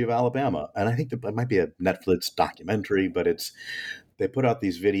University of Alabama, and I think that might be a Netflix documentary, but they put out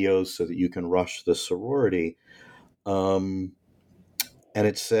these videos so that you can rush the sorority. And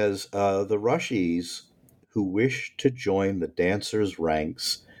it says, the rushies who wish to join the dancers'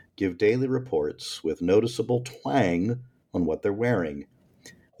 ranks give daily reports with noticeable twang on what they're wearing.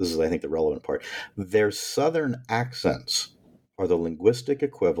 This is, I think, the relevant part. Their southern accents are the linguistic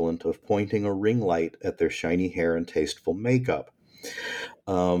equivalent of pointing a ring light at their shiny hair and tasteful makeup.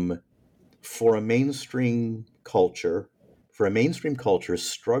 For a mainstream culture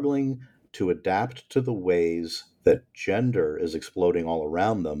struggling to adapt to the ways that gender is exploding all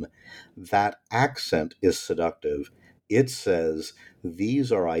around them, that accent is seductive. It says,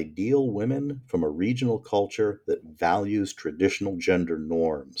 these are ideal women from a regional culture that values traditional gender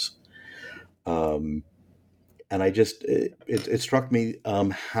norms. And I just, it struck me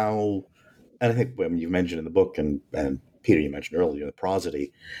how, and I think you mentioned in the book, and Peter, you mentioned earlier, the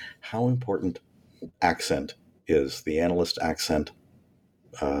prosody, how important accent is, the analyst accent,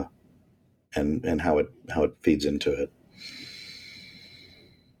 and how it feeds into it.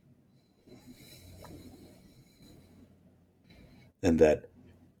 And that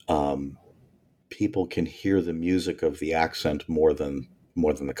people can hear the music of the accent more than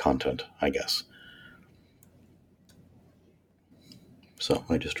the content, I guess. So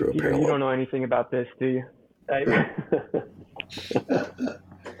I just drew a parallel. You don't know anything about this, do you?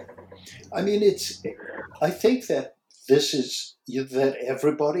 I mean, I think that this is that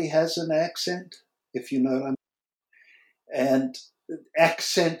everybody has an accent, if you know what I mean. And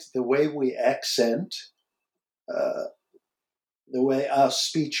accent, the way we accent, the way our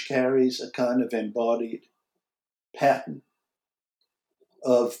speech carries a kind of embodied pattern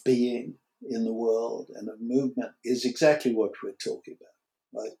of being in the world and of movement is exactly what we're talking about,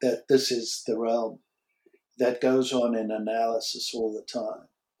 right? That this is the realm that goes on in analysis all the time.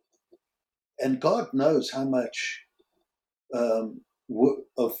 And God knows how much of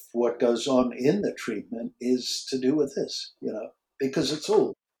what goes on in the treatment is to do with this, because it's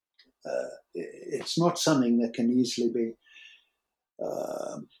all, it's not something that can easily be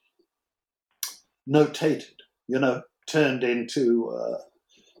notated, turned into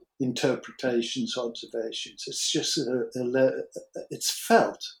interpretations, observations. It's just it's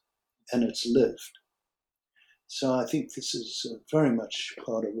felt and it's lived. So I think this is very much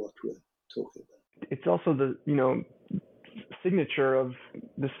part of what we're talking about. It's also the signature of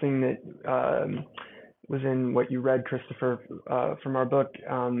this thing that was in what you read, Christopher, from our book,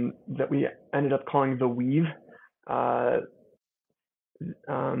 that we ended up calling the weave. I'll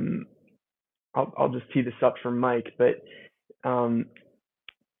just tee this up for Mike, but in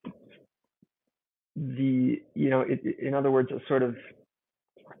other words, a sort of,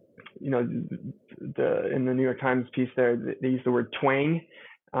 in the New York Times piece there, they use the word twang.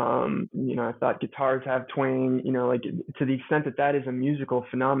 I thought guitars have twang, like to the extent that is a musical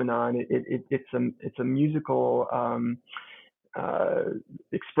phenomenon, it's a musical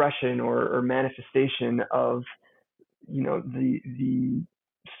expression or manifestation of, the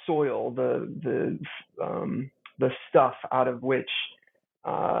soil, the stuff out of which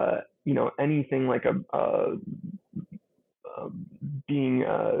anything like being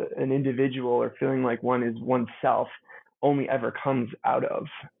an individual or feeling like one is oneself only ever comes out of.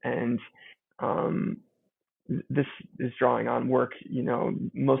 And this is drawing on work,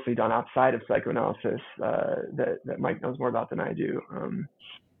 mostly done outside of psychoanalysis, that Mike knows more about than I do.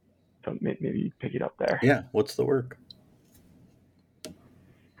 So maybe you pick it up there. Yeah. What's the work?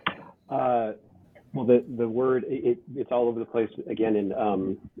 Well, the word, it's all over the place, again,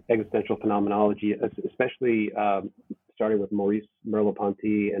 in existential phenomenology, especially starting with Maurice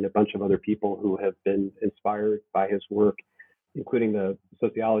Merleau-Ponty and a bunch of other people who have been inspired by his work, including the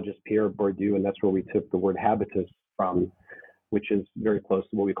sociologist Pierre Bourdieu, and that's where we took the word habitus from, which is very close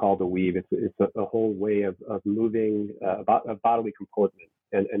to what we call the weave. It's a whole way of moving, a bodily comportment,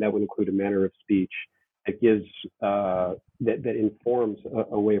 and that would include a manner of speech that gives, that informs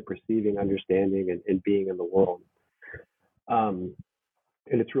a way of perceiving, understanding, and being in the world.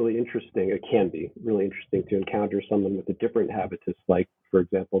 And it's really interesting, it can be really interesting to encounter someone with a different habitus, like, for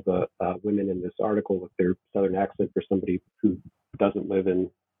example, the women in this article with their Southern accent for somebody who doesn't live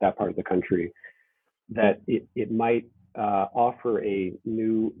in that part of the country, that it might offer a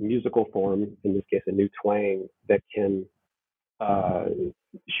new musical form, in this case, a new twang that can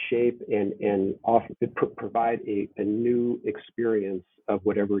shape and provide a new experience of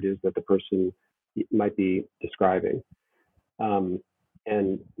whatever it is that the person might be describing.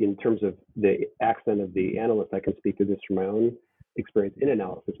 And in terms of the accent of the analyst, I can speak to this from my own experience in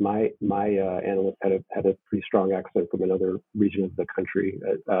analysis. My analyst had a pretty strong accent from another region of the country,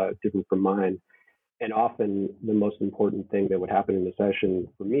 different from mine. And often the most important thing that would happen in the session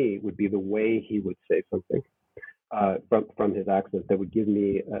for me would be the way he would say something from his accent that would give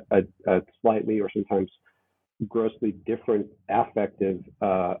me a slightly or sometimes grossly different affective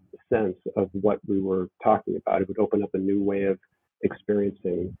sense of what we were talking about. It would open up a new way of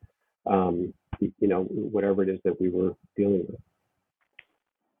experiencing, whatever it is that we were dealing with.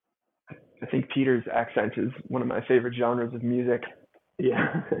 I think Peter's accent is one of my favorite genres of music.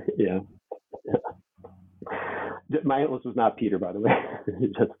 Yeah, yeah. My analyst was not Peter, by the way,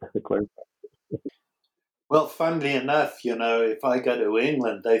 just to clarify. Well, funnily enough, if I go to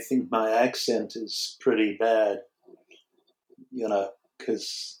England, they think my accent is pretty bad,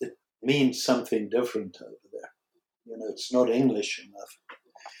 because it means something different over there. It's not English enough.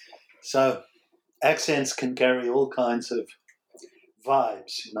 So accents can carry all kinds of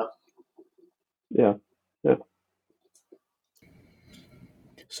vibes, Yeah, yeah.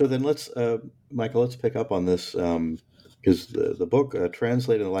 So then Michael, let's pick up on this, because the book,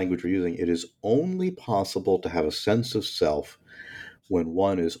 translated in the language we're using, it is only possible to have a sense of self when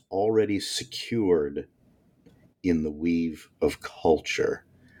one is already secured in the weave of culture.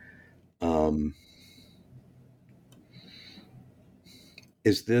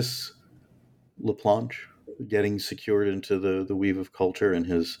 Is this Laplanche getting secured into the weave of culture in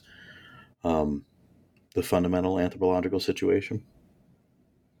his the fundamental anthropological situation?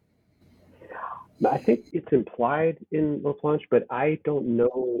 I think it's implied in Laplanche, but I don't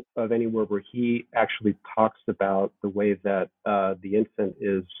know of anywhere where he actually talks about the way that the infant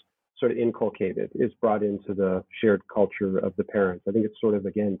is sort of inculcated, is brought into the shared culture of the parents. I think it's sort of,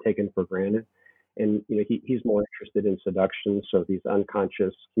 again, taken for granted. And he's more interested in seduction, so these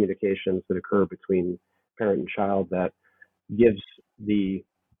unconscious communications that occur between parent and child that gives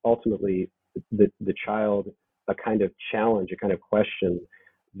ultimately the child a kind of challenge, a kind of question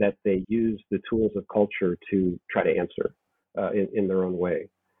that they use the tools of culture to try to answer in their own way.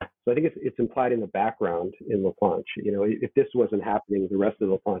 So I think it's implied in the background in Laplanche. If this wasn't happening, the rest of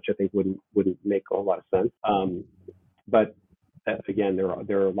Laplanche, I think, wouldn't make a lot of sense. But again,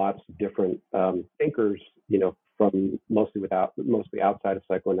 there are lots of different thinkers, from mostly outside of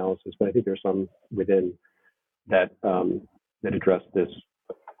psychoanalysis, but I think there's some within that address this,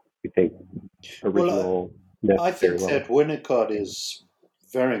 we think, original. Well, I think that Winnicott is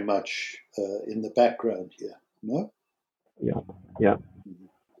very much in the background here. No? Yeah.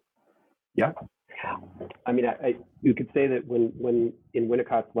 I mean, you could say that when in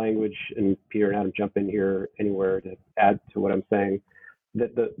Winnicott's language, and Peter and Adam jump in here anywhere to add to what I'm saying,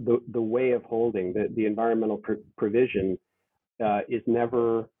 that the way of holding, the environmental provision is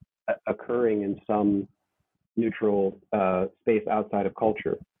never occurring in some neutral space outside of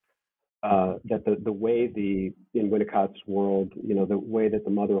culture. That the way in Winnicott's world, the way that the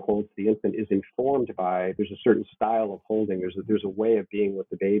mother holds the infant is informed by, there's a certain style of holding, there's a way of being with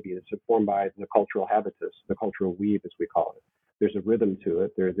the baby that's informed by the cultural habitus, the cultural weave, as we call it. There's a rhythm to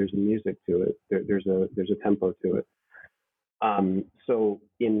it, there's a music to it, there's a tempo to it. So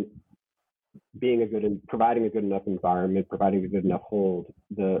in providing a good enough environment, providing a good enough hold,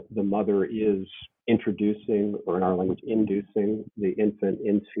 the mother is introducing, or in our language, inducing the infant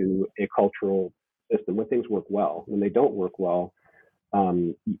into a cultural system when things work well. When they don't work well,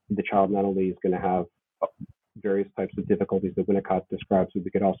 the child not only is going to have various types of difficulties that Winnicott describes, but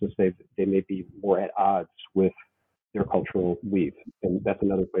we could also say that they may be more at odds with their cultural weave. And that's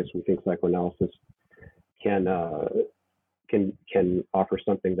another place we think psychoanalysis can offer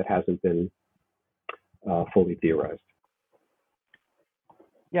something that hasn't been fully theorized.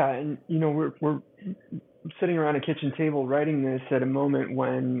 Yeah, and we're sitting around a kitchen table writing this at a moment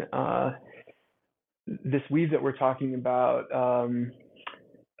when this weave that we're talking about,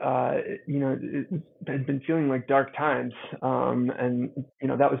 it had been feeling like dark times, and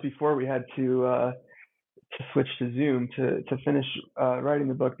that was before we had to switch to Zoom to finish writing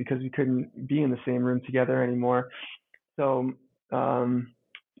the book, because we couldn't be in the same room together anymore. So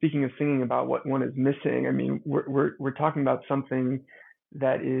speaking of thinking about what one is missing, I mean, we're talking about something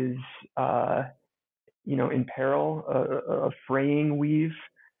that is in peril, a fraying weave,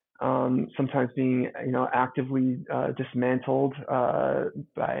 sometimes being actively dismantled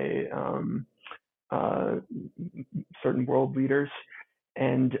by certain world leaders,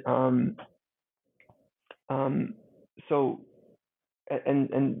 and so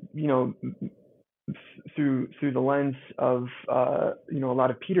through the lens of a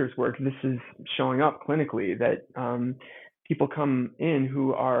lot of Peter's work, this is showing up clinically, that people come in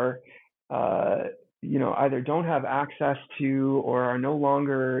who are either don't have access to, or are no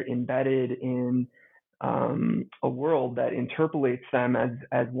longer embedded in a world that interpolates them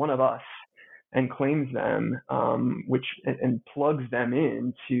as one of us and claims them, and plugs them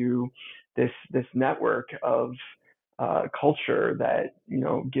into this network of culture that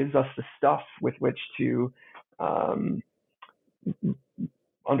gives us the stuff with which to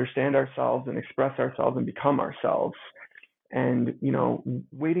understand ourselves and express ourselves and become ourselves. And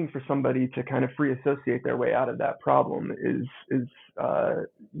waiting for somebody to kind of free associate their way out of that problem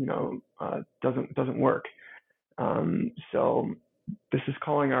doesn't work. So this is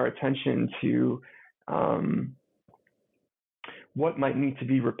calling our attention to what might need to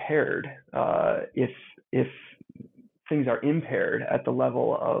be repaired if things are impaired at the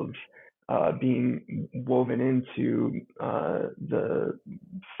level of being woven into the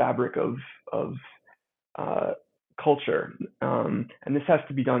fabric of culture. And this has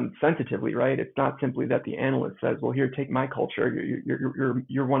to be done sensitively, right? It's not simply that the analyst says, well, here, take my culture.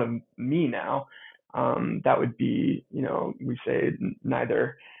 You're one of me now. That would be, we say,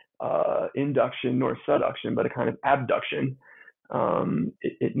 neither induction nor seduction, but a kind of abduction.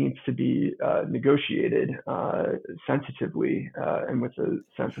 It needs to be negotiated sensitively and with a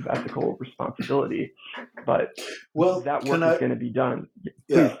sense of ethical responsibility. But that work is going to be done.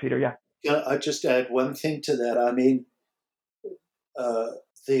 Please, Peter. Yeah. Can I just add one thing to that? I mean,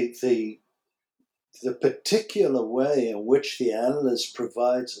 the particular way in which the analyst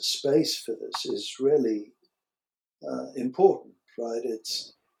provides a space for this is really important, right?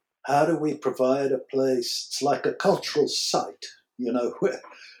 It's how do we provide a place? It's like a cultural site, where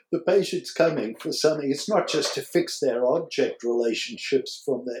the patient's coming for something. It's not just to fix their object relationships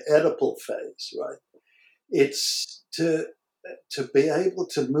from the Oedipal phase, right? It's to be able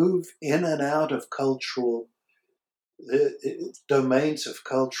to move in and out of cultural domains of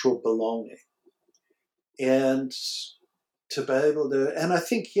cultural belonging, and to be able to, and I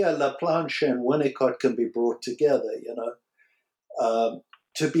think Laplanche and Winnicott can be brought together,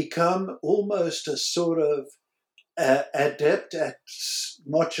 to become almost a sort of adept at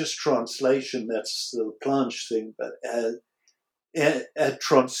not just translation, that's the Laplanche thing, but at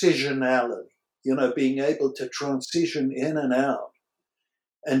transitionality. Being able to transition in and out,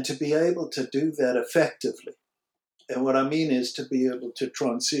 and to be able to do that effectively. And what I mean is to be able to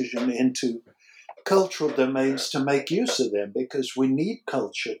transition into cultural domains to make use of them, because we need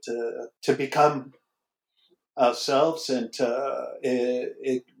culture to become ourselves and to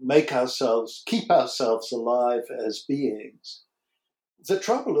keep ourselves alive as beings. The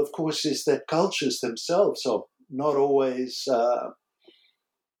trouble, of course, is that cultures themselves are not always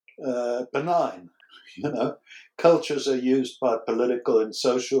benign. Cultures are used by political and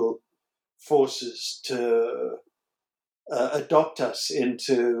social forces to adopt us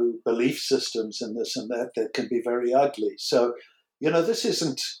into belief systems and this and that can be very ugly. So, this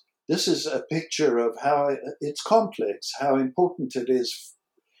is a picture of how it's complex, how important it is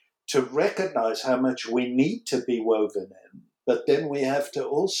to recognize how much we need to be woven in. But then we have to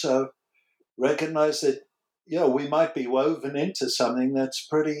also recognize that we might be woven into something that's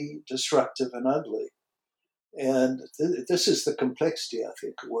pretty destructive and ugly. And this is the complexity, I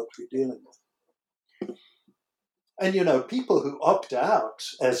think, of what we're dealing with. And, you know, people who opt out,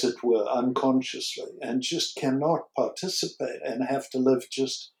 as it were, unconsciously and just cannot participate and have to live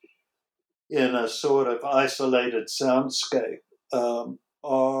just in a sort of isolated soundscape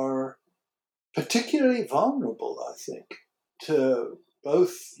are particularly vulnerable, I think, to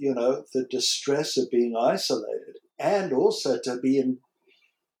both, you know, the distress of being isolated and also to be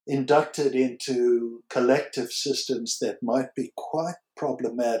inducted into collective systems that might be quite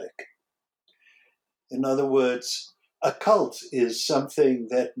problematic. In other words, a cult is something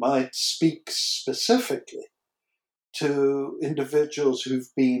that might speak specifically to individuals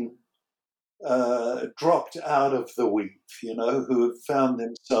who've been dropped out of the weave, you know, who have found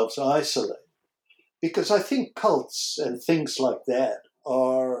themselves isolated. Because I think cults and things like that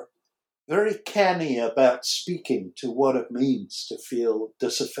are very canny about speaking to what it means to feel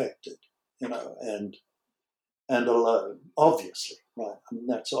disaffected, you know, and alone, obviously, right? I mean,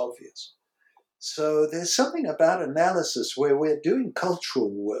 that's obvious. So there's something about analysis where we're doing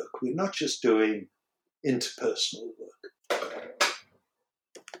cultural work. We're not just doing interpersonal work.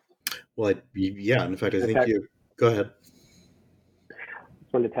 Well, yeah, in fact, I think you... Go ahead. I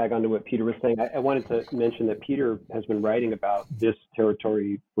just wanted to tag on to what Peter was saying. I wanted to mention that Peter has been writing about this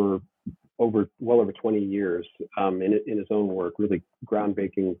territory for well over 20 years in his own work, really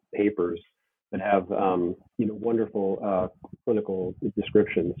groundbreaking papers that have wonderful clinical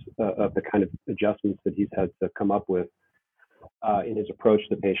descriptions of the kind of adjustments that he's had to come up with in his approach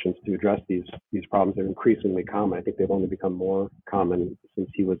to patients to address these problems. They're increasingly common. I think they've only become more common since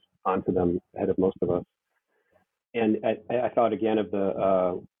he was onto them ahead of most of us. And I thought again of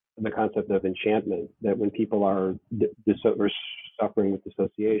the concept of enchantment, that when people are suffering with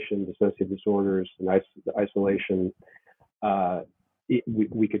dissociation, dissociative disorders, and isolation,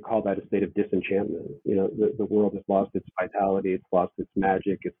 we could call that a state of disenchantment. You know, the world has lost its vitality, it's lost its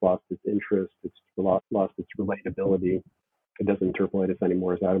magic, it's lost its interest, it's lost its relatability. It doesn't interpolate us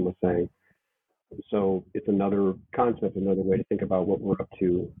anymore, as Adam was saying. So it's another concept, another way to think about what we're up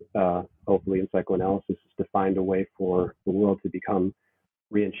to, hopefully in psychoanalysis, is to find a way for the world to become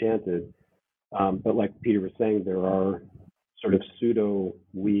re-enchanted. But like Peter was saying, there are sort of pseudo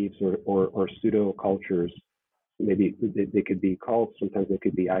weaves or pseudo cultures. Maybe they could be cults, sometimes they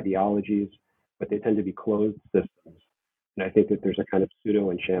could be ideologies, but they tend to be closed systems. And I think that there's a kind of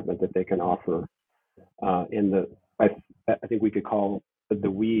pseudo enchantment that they can offer. I think we could call the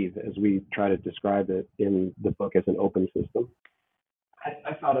weave, as we try to describe it in the book, as an open system.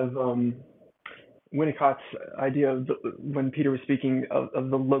 I thought of Winnicott's idea of when Peter was speaking of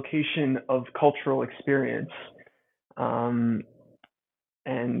the location of cultural experience, and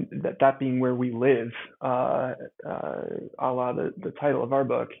that being where we live, a la the title of our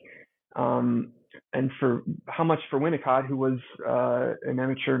book. And for how much for Winnicott, who was an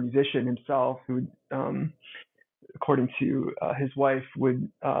amateur musician himself, who according to his wife,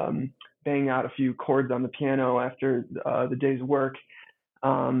 would bang out a few chords on the piano after the day's work,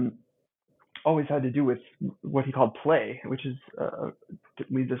 always had to do with what he called play, which is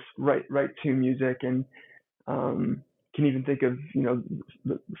leads us right to music, and can even think of, you know,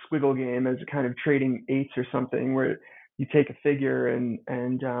 the squiggle game as a kind of trading eights or something, where you take a figure and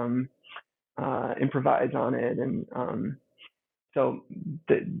improvise on it, and so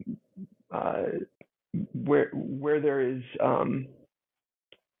where there is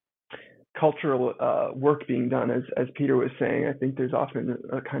cultural work being done, as Peter was saying, I think there's often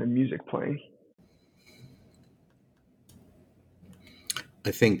a kind of music playing.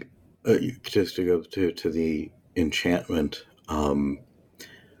 I think just to go to the enchantment,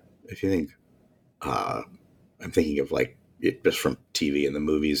 if you think, I'm thinking of like it just from TV and the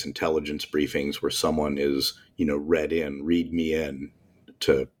movies, intelligence briefings where someone is, you know, read me in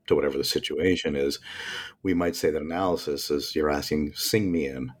to whatever the situation is. We might say that analysis is you're asking, sing me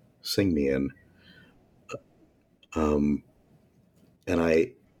in. And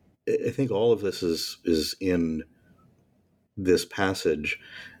I think all of this is in this passage,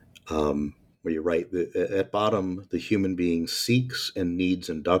 where you write, at bottom, the human being seeks and needs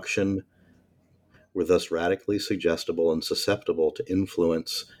induction. We're thus radically suggestible and susceptible to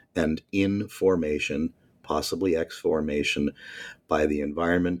influence and information, possibly exformation, by the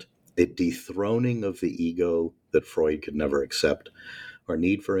environment, a dethroning of the ego that Freud could never accept. Our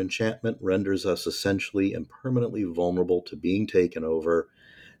need for enchantment renders us essentially and permanently vulnerable to being taken over,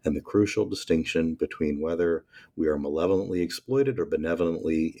 and the crucial distinction between whether we are malevolently exploited or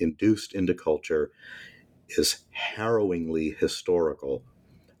benevolently induced into culture is harrowingly historical,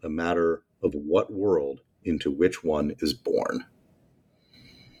 a matter of what world into which one is born.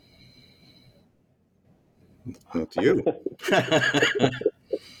 That's you.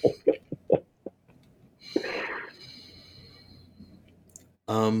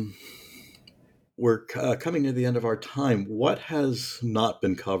 We're coming to the end of our time. What has not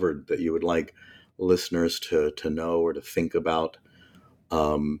been covered that you would like listeners to know or to think about?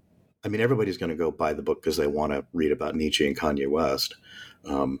 I mean, everybody's going to go buy the book because they want to read about Nietzsche and Kanye West.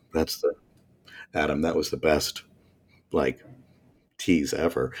 Adam, that was the best, tease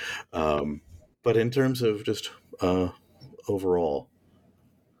ever. But in terms of just overall,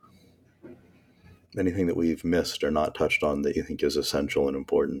 anything that we've missed or not touched on that you think is essential and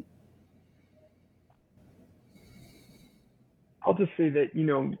important? I'll just say that,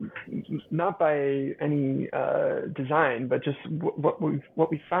 not by any design, but just what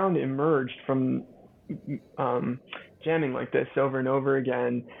we found emerged from jamming like this over and over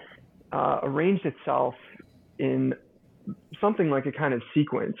again, arranged itself in something like a kind of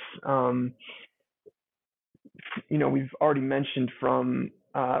sequence. We've already mentioned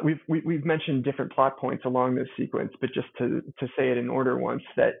we've mentioned different plot points along this sequence, but just to say it in order once,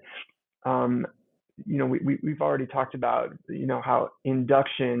 that we've already talked about how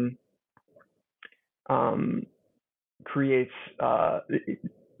induction creates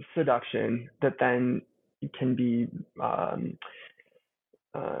seduction that then can be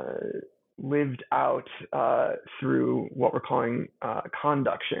lived out through what we're calling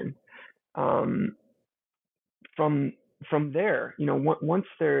conduction. From there, once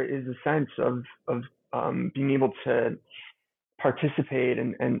there is a sense of being able to participate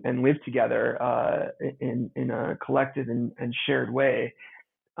and live together in a collective and shared way,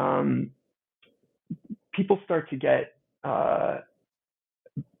 people start to get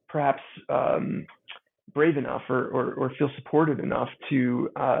perhaps brave enough or feel supported enough to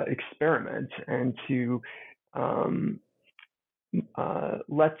experiment and to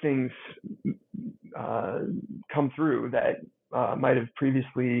let things come through that might have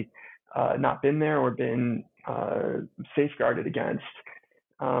previously not been there or been safeguarded against.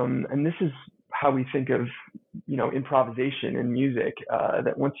 And this is how we think of, improvisation in music,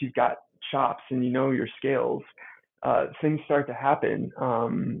 that once you've got chops and your scales, things start to happen.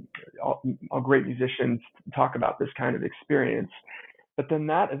 All great musicians talk about this kind of experience. But then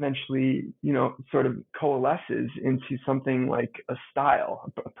that eventually, sort of coalesces into something like a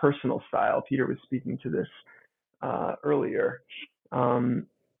style, a personal style. Peter was speaking to this earlier.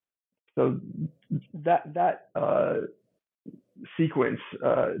 So that sequence,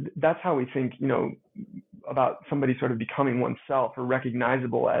 that's how we think, about somebody sort of becoming oneself or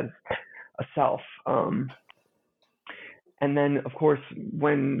recognizable as a self. And then, of course,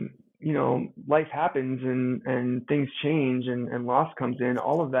 when life happens and things change and loss comes in,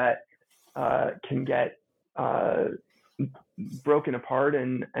 all of that can get broken apart,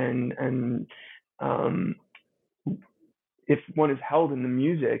 and if one is held in the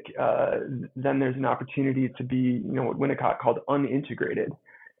music, then there's an opportunity to be, what Winnicott called unintegrated,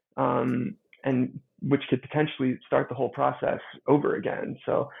 and which could potentially start the whole process over again.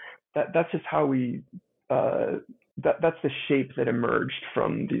 So that's just how we. That's the shape that emerged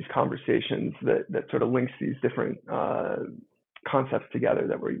from these conversations that sort of links these different concepts together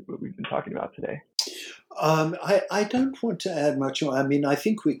that we've been talking about today. I don't want to add much more. I mean, I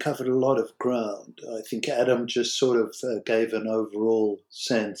think we covered a lot of ground. I think Adam just sort of gave an overall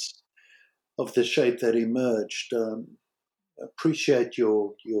sense of the shape that emerged. Appreciate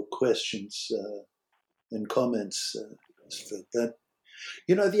your questions and comments for that.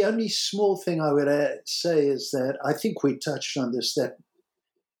 The only small thing I would say is that I think we touched on this, that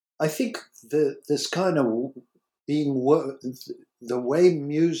I think this kind of the way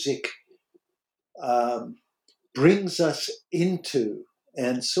music brings us into,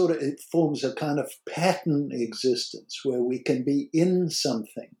 and sort of it forms a kind of pattern existence where we can be in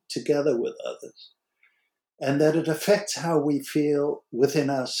something together with others, and that it affects how we feel within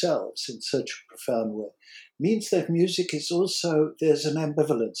ourselves in such a profound way, means that music is also, there's an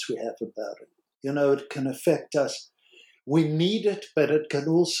ambivalence we have about it. It can affect us. We need it, but it can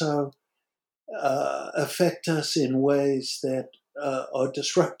also affect us in ways that are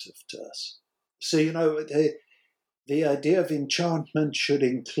disruptive to us. So, the idea of enchantment should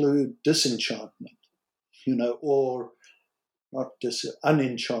include disenchantment, or not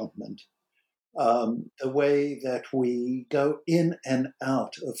unenchantment. The way that we go in and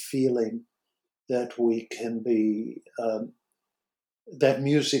out of feeling that we can be, that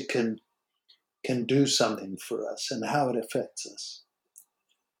music can do something for us and how it affects us.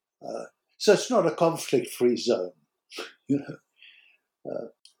 So it's not a conflict-free zone,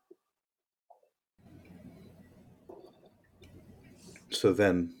 So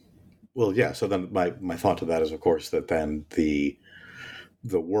then my thought to that is, of course, that then the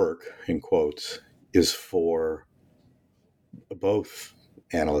work, in quotes, is for both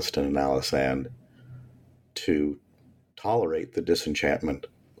analyst and analysand to tolerate the disenchantment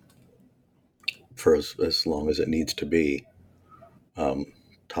for as long as it needs to be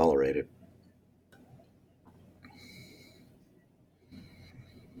tolerated.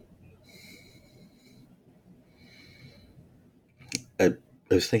 I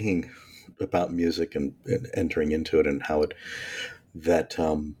was thinking about music and entering into it, and how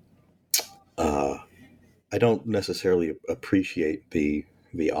I don't necessarily appreciate the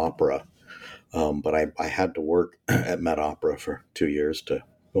opera, but I had to work at Met Opera for 2 years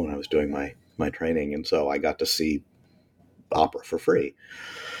when I was doing my training, and so I got to see opera for free.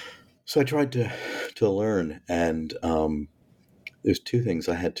 So I tried to learn, and there's two things.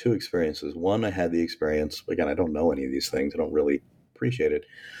 I had two experiences. One, I had the experience, again, I don't know any of these things, I don't really appreciate it,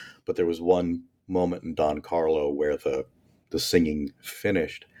 but there was one moment in Don Carlo where the singing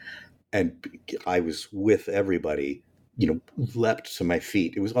finished, and I was with everybody, leapt to my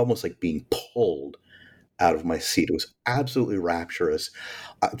feet. It was almost like being pulled out of my seat. It was absolutely rapturous.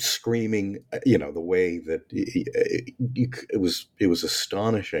 I'm screaming, the way that it was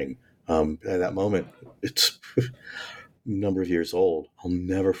astonishing. At that moment, it's a number of years old. I'll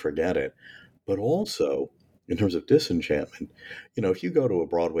never forget it. But also, in terms of disenchantment, if you go to a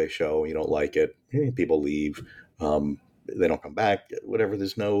Broadway show, you don't like it, people leave, they don't come back, whatever.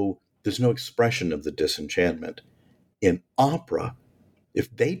 There's no expression of the disenchantment. In opera,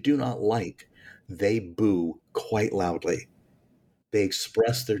 if they do not like, they boo quite loudly. They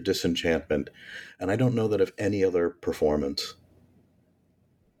express their disenchantment, and I don't know that of any other performance.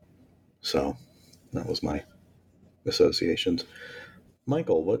 So that was my associations.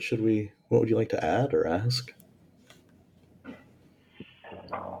 Michael, what would you like to add or ask?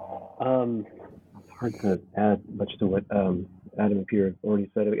 It's hard to add much to what Adam and Peter have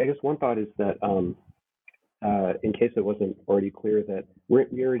already said. I guess one thought is that, in case it wasn't already clear, that we're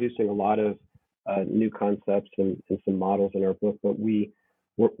introducing a lot of new concepts and some models in our book, but we're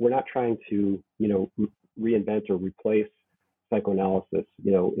not trying to reinvent or replace psychoanalysis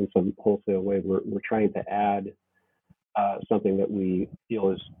in some wholesale way. We're trying to add something that we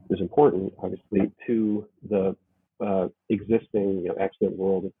feel is important, obviously, to the existing excellent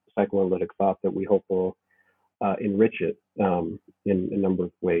world of psychoanalytic thought that we hope will enrich it in a number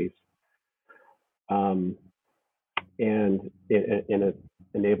of ways, and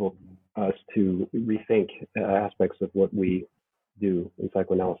enable us to rethink aspects of what we do in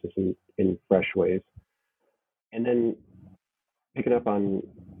psychoanalysis in fresh ways. And then picking up on,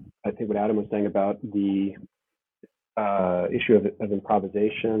 I think, what Adam was saying about the issue of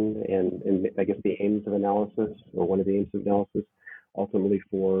improvisation and I guess the aims of analysis, or one of the aims of analysis, ultimately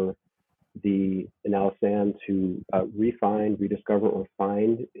for the analysand to refine, rediscover, or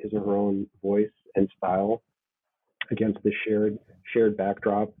find his or her own voice and style against the shared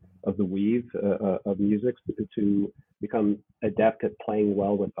backdrop of the weave of music, to become adept at playing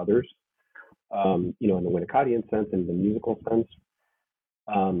well with others, in the Winnicottian sense and the musical sense.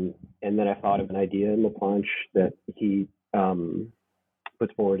 And then I thought of an idea in Laplanche that he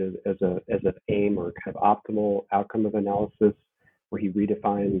puts forward as an aim or kind of optimal outcome of analysis, where he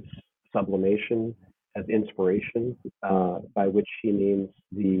redefines sublimation as inspiration, by which he means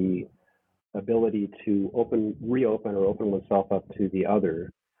the ability to reopen or open oneself up to the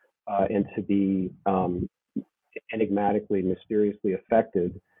other, and to be enigmatically, mysteriously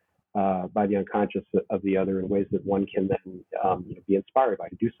affected by the unconscious of the other in ways that one can then be inspired by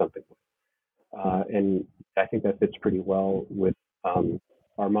to do something with. And I think that fits pretty well with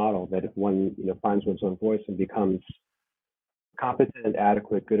our model, that if one finds one's own voice and becomes competent,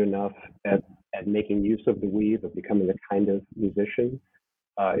 adequate, good enough at making use of the weave, of becoming a kind of musician,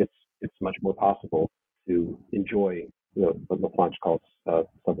 it's much more possible to enjoy what Laplanche calls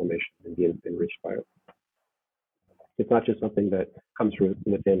sublimation and be enriched by it. It's not just something that comes from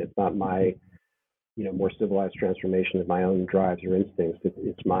within. It's not my more civilized transformation of my own drives or instincts.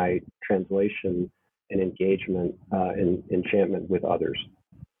 It's my translation and engagement and enchantment with others.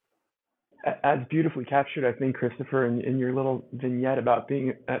 As beautifully captured, I think, Christopher, in your little vignette about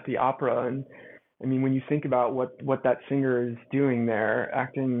being at the opera. And I mean, when you think about what that singer is doing there,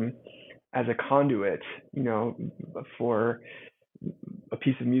 acting as a conduit, for a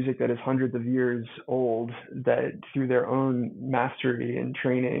piece of music that is hundreds of years old, that through their own mastery and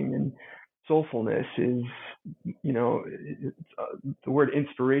training and soulfulness is, the word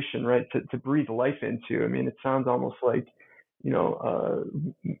inspiration, right? To breathe life into. I mean, it sounds almost like,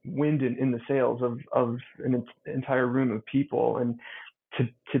 wind in the sails of an entire room of people. And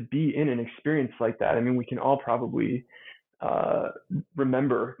to be in an experience like that, I mean, we can all probably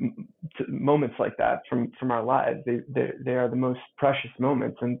remember moments like that from our lives. They are the most precious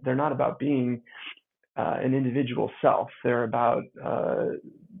moments, and they're not about being an individual self. They're about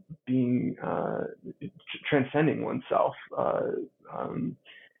being transcending oneself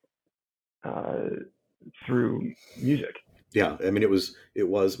through music. Yeah, I mean, it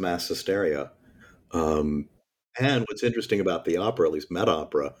was mass hysteria. And what's interesting about the opera, at least meta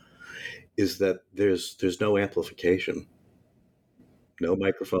opera, is that there's no amplification, no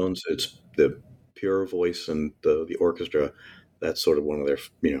microphones. It's the pure voice and the orchestra. That's sort of one of their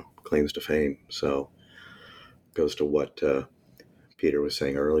claims to fame. So it goes to what Peter was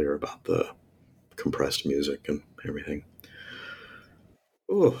saying earlier about the compressed music and everything.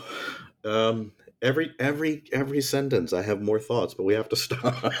 Ooh. Every sentence I have more thoughts, but we have to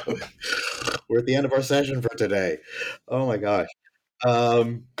stop. We're at the end of our session for today. Oh my gosh.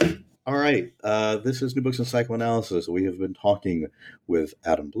 All right. This is New Books in Psychoanalysis. We have been talking with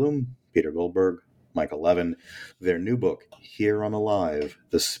Adam Blum, Peter Goldberg, Michael Levin. Their new book, Here I'm Alive,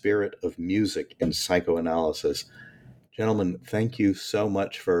 The Spirit of Music in Psychoanalysis. Gentlemen, thank you so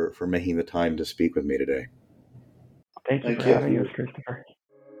much for making the time to speak with me today. Thank you for having us, Christopher.